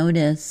will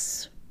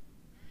notice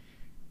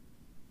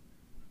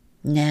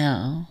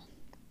now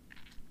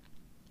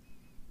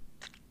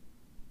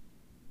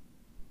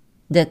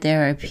that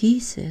there are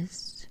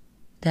pieces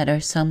that are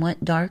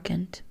somewhat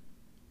darkened.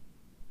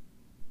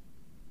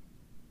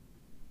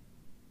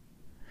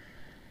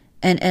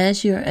 And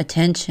as your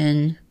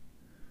attention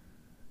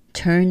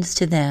turns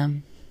to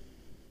them,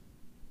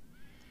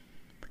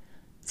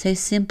 say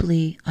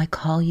simply, I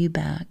call you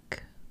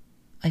back.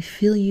 I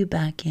feel you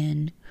back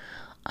in.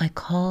 I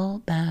call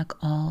back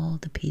all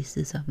the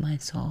pieces of my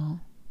soul.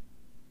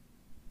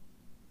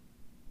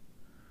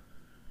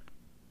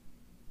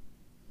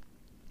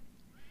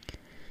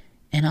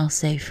 And I'll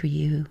say for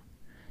you,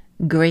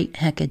 great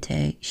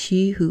Hekate,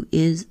 she who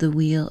is the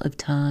wheel of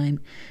time,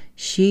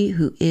 she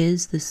who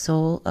is the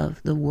soul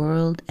of the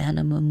world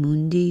anima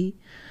mundi,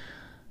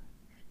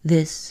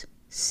 this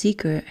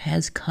seeker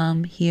has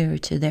come here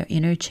to their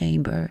inner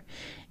chamber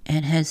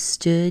and has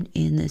stood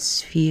in the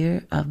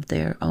sphere of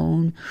their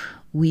own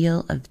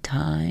wheel of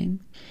time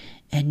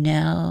and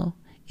now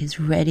is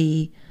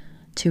ready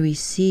to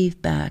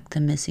receive back the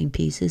missing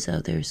pieces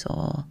of their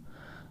soul.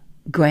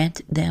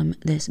 Grant them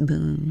this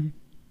boon.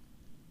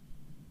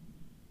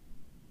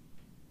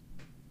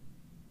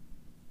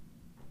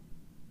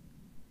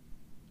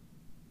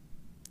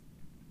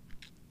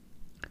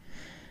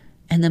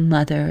 And the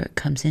mother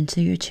comes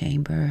into your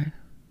chamber,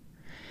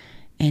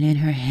 and in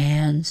her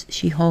hands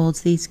she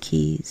holds these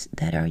keys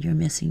that are your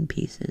missing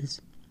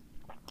pieces.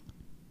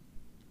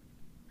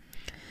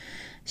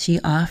 She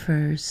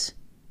offers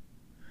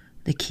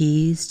the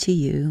keys to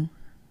you,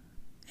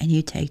 and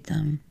you take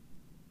them.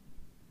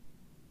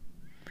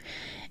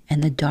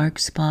 And the dark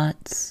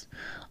spots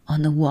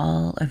on the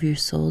wall of your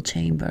soul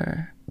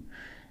chamber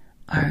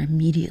are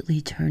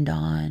immediately turned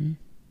on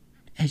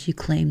as you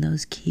claim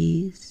those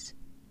keys.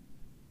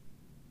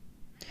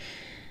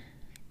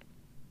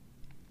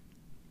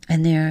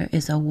 And there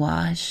is a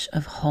wash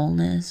of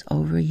wholeness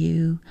over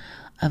you,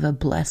 of a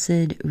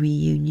blessed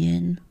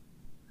reunion,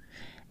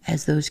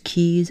 as those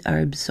keys are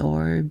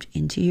absorbed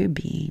into your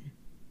being.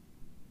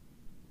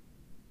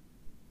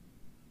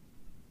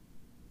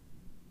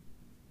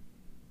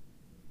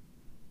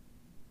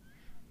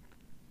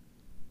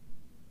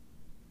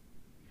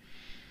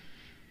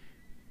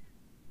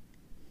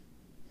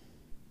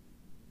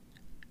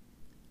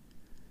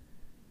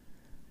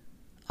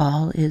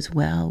 All is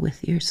well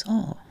with your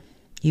soul.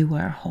 You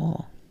are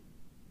whole.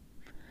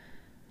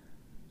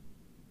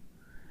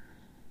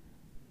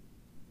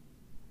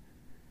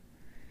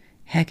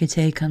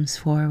 Hekate comes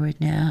forward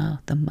now,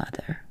 the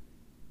mother.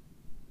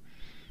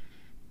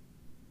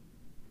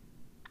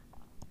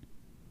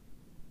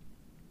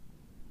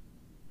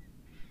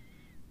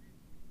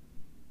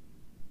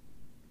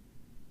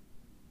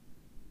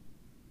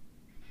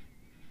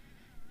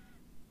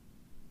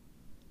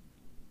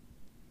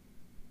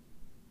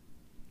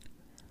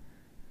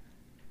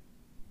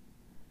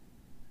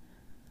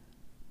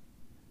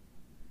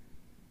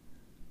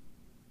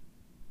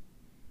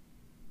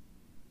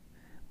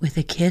 With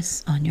a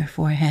kiss on your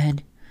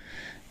forehead,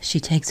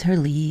 she takes her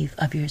leave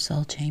of your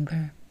soul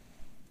chamber.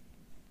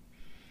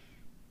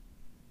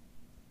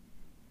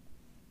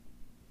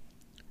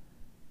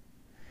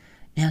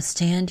 Now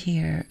stand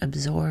here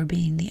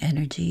absorbing the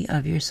energy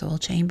of your soul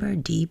chamber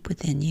deep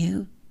within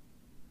you,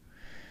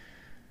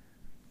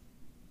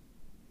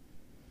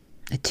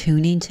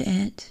 attuning to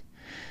it,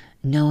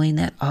 knowing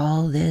that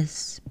all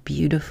this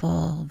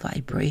beautiful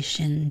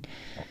vibration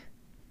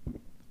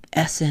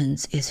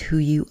essence is who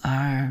you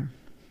are.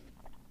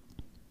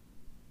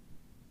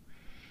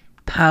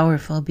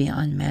 Powerful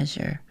beyond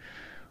measure,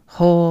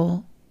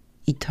 whole,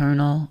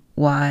 eternal,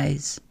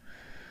 wise.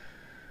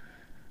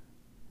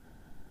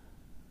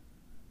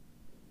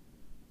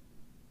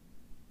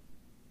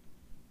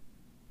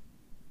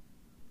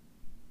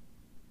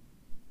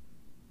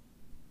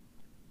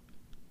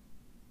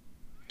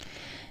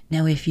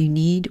 Now, if you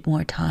need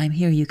more time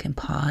here, you can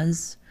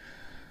pause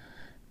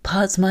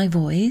pause my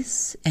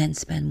voice and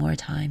spend more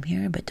time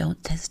here, but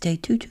don't stay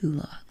too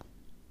long.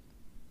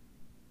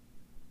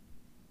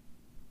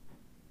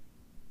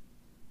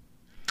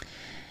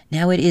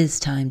 Now it is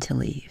time to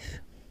leave.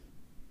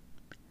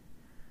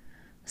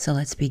 So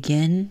let's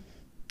begin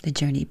the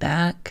journey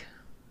back.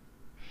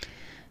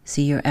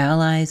 See your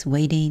allies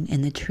waiting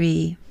in the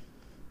tree.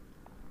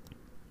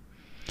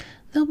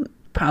 They'll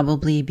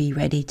probably be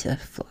ready to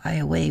fly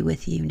away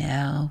with you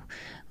now,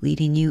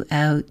 leading you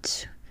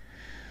out.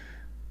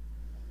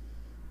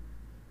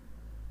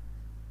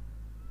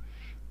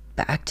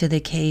 Back to the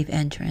cave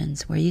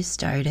entrance where you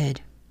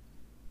started.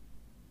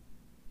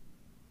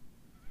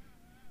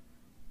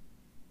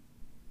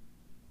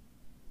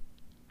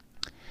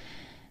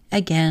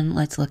 Again,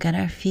 let's look at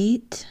our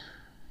feet,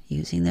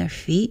 using their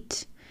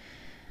feet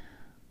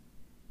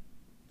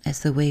as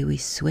the way we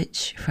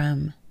switch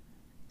from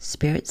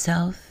spirit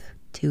self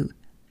to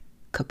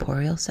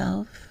corporeal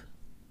self.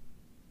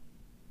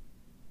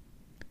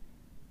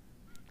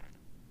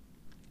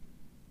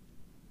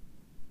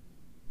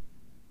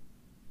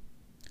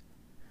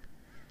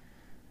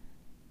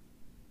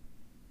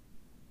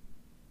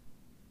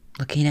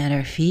 Looking at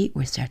our feet,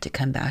 we start to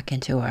come back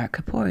into our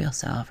corporeal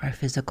self, our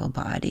physical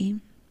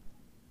body.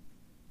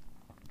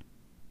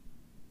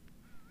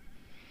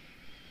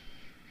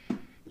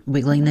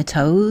 Wiggling the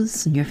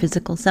toes in your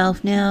physical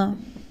self now.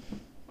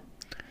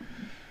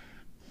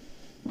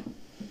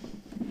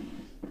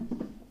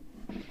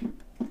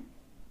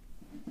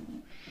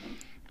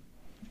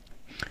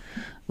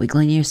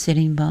 Wiggling your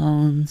sitting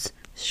bones,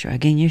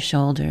 shrugging your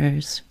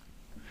shoulders.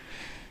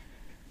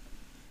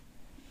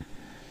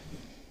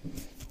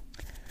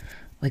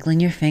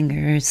 Wiggling your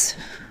fingers,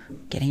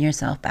 getting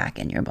yourself back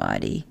in your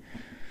body.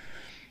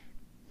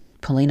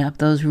 Pulling up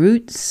those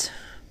roots,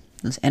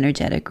 those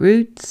energetic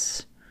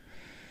roots.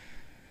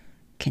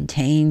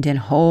 Contained and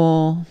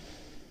whole.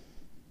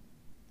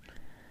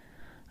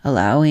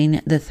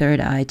 Allowing the third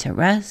eye to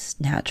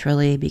rest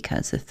naturally,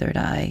 because the third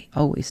eye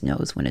always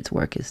knows when its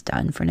work is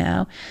done for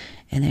now,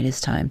 and it is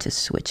time to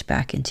switch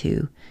back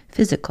into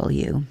physical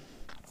you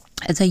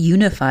as a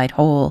unified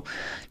whole,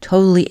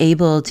 totally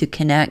able to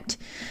connect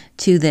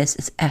to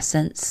this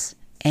essence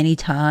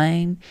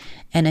anytime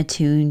and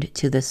attuned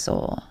to the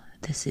soul.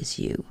 This is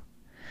you.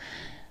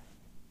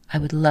 I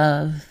would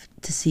love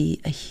to see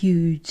a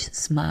huge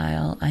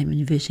smile. I'm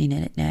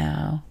envisioning it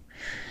now.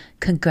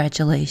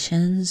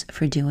 Congratulations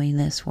for doing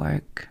this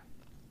work.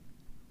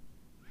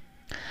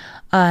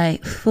 I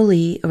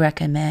fully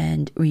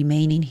recommend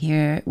remaining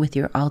here with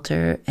your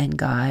altar and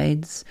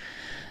guides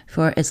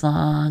for as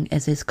long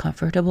as is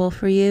comfortable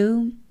for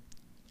you.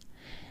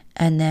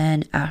 And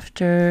then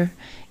after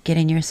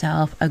getting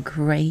yourself a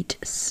great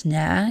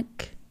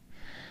snack,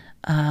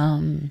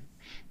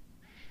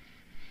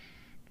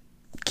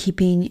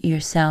 keeping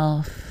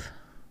yourself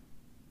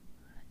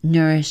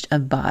nourished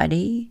of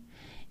body,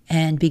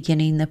 and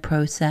beginning the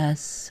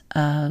process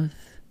of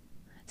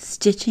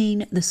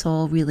stitching the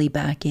soul really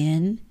back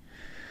in,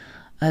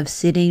 of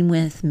sitting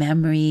with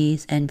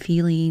memories and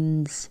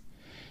feelings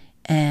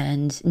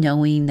and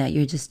knowing that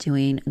you're just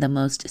doing the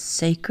most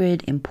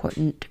sacred,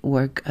 important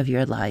work of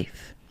your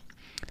life.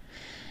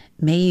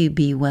 May you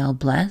be well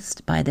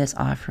blessed by this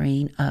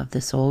offering of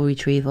the soul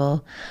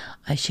retrieval.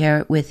 I share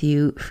it with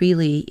you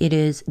freely. It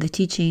is the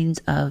teachings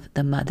of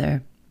the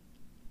Mother.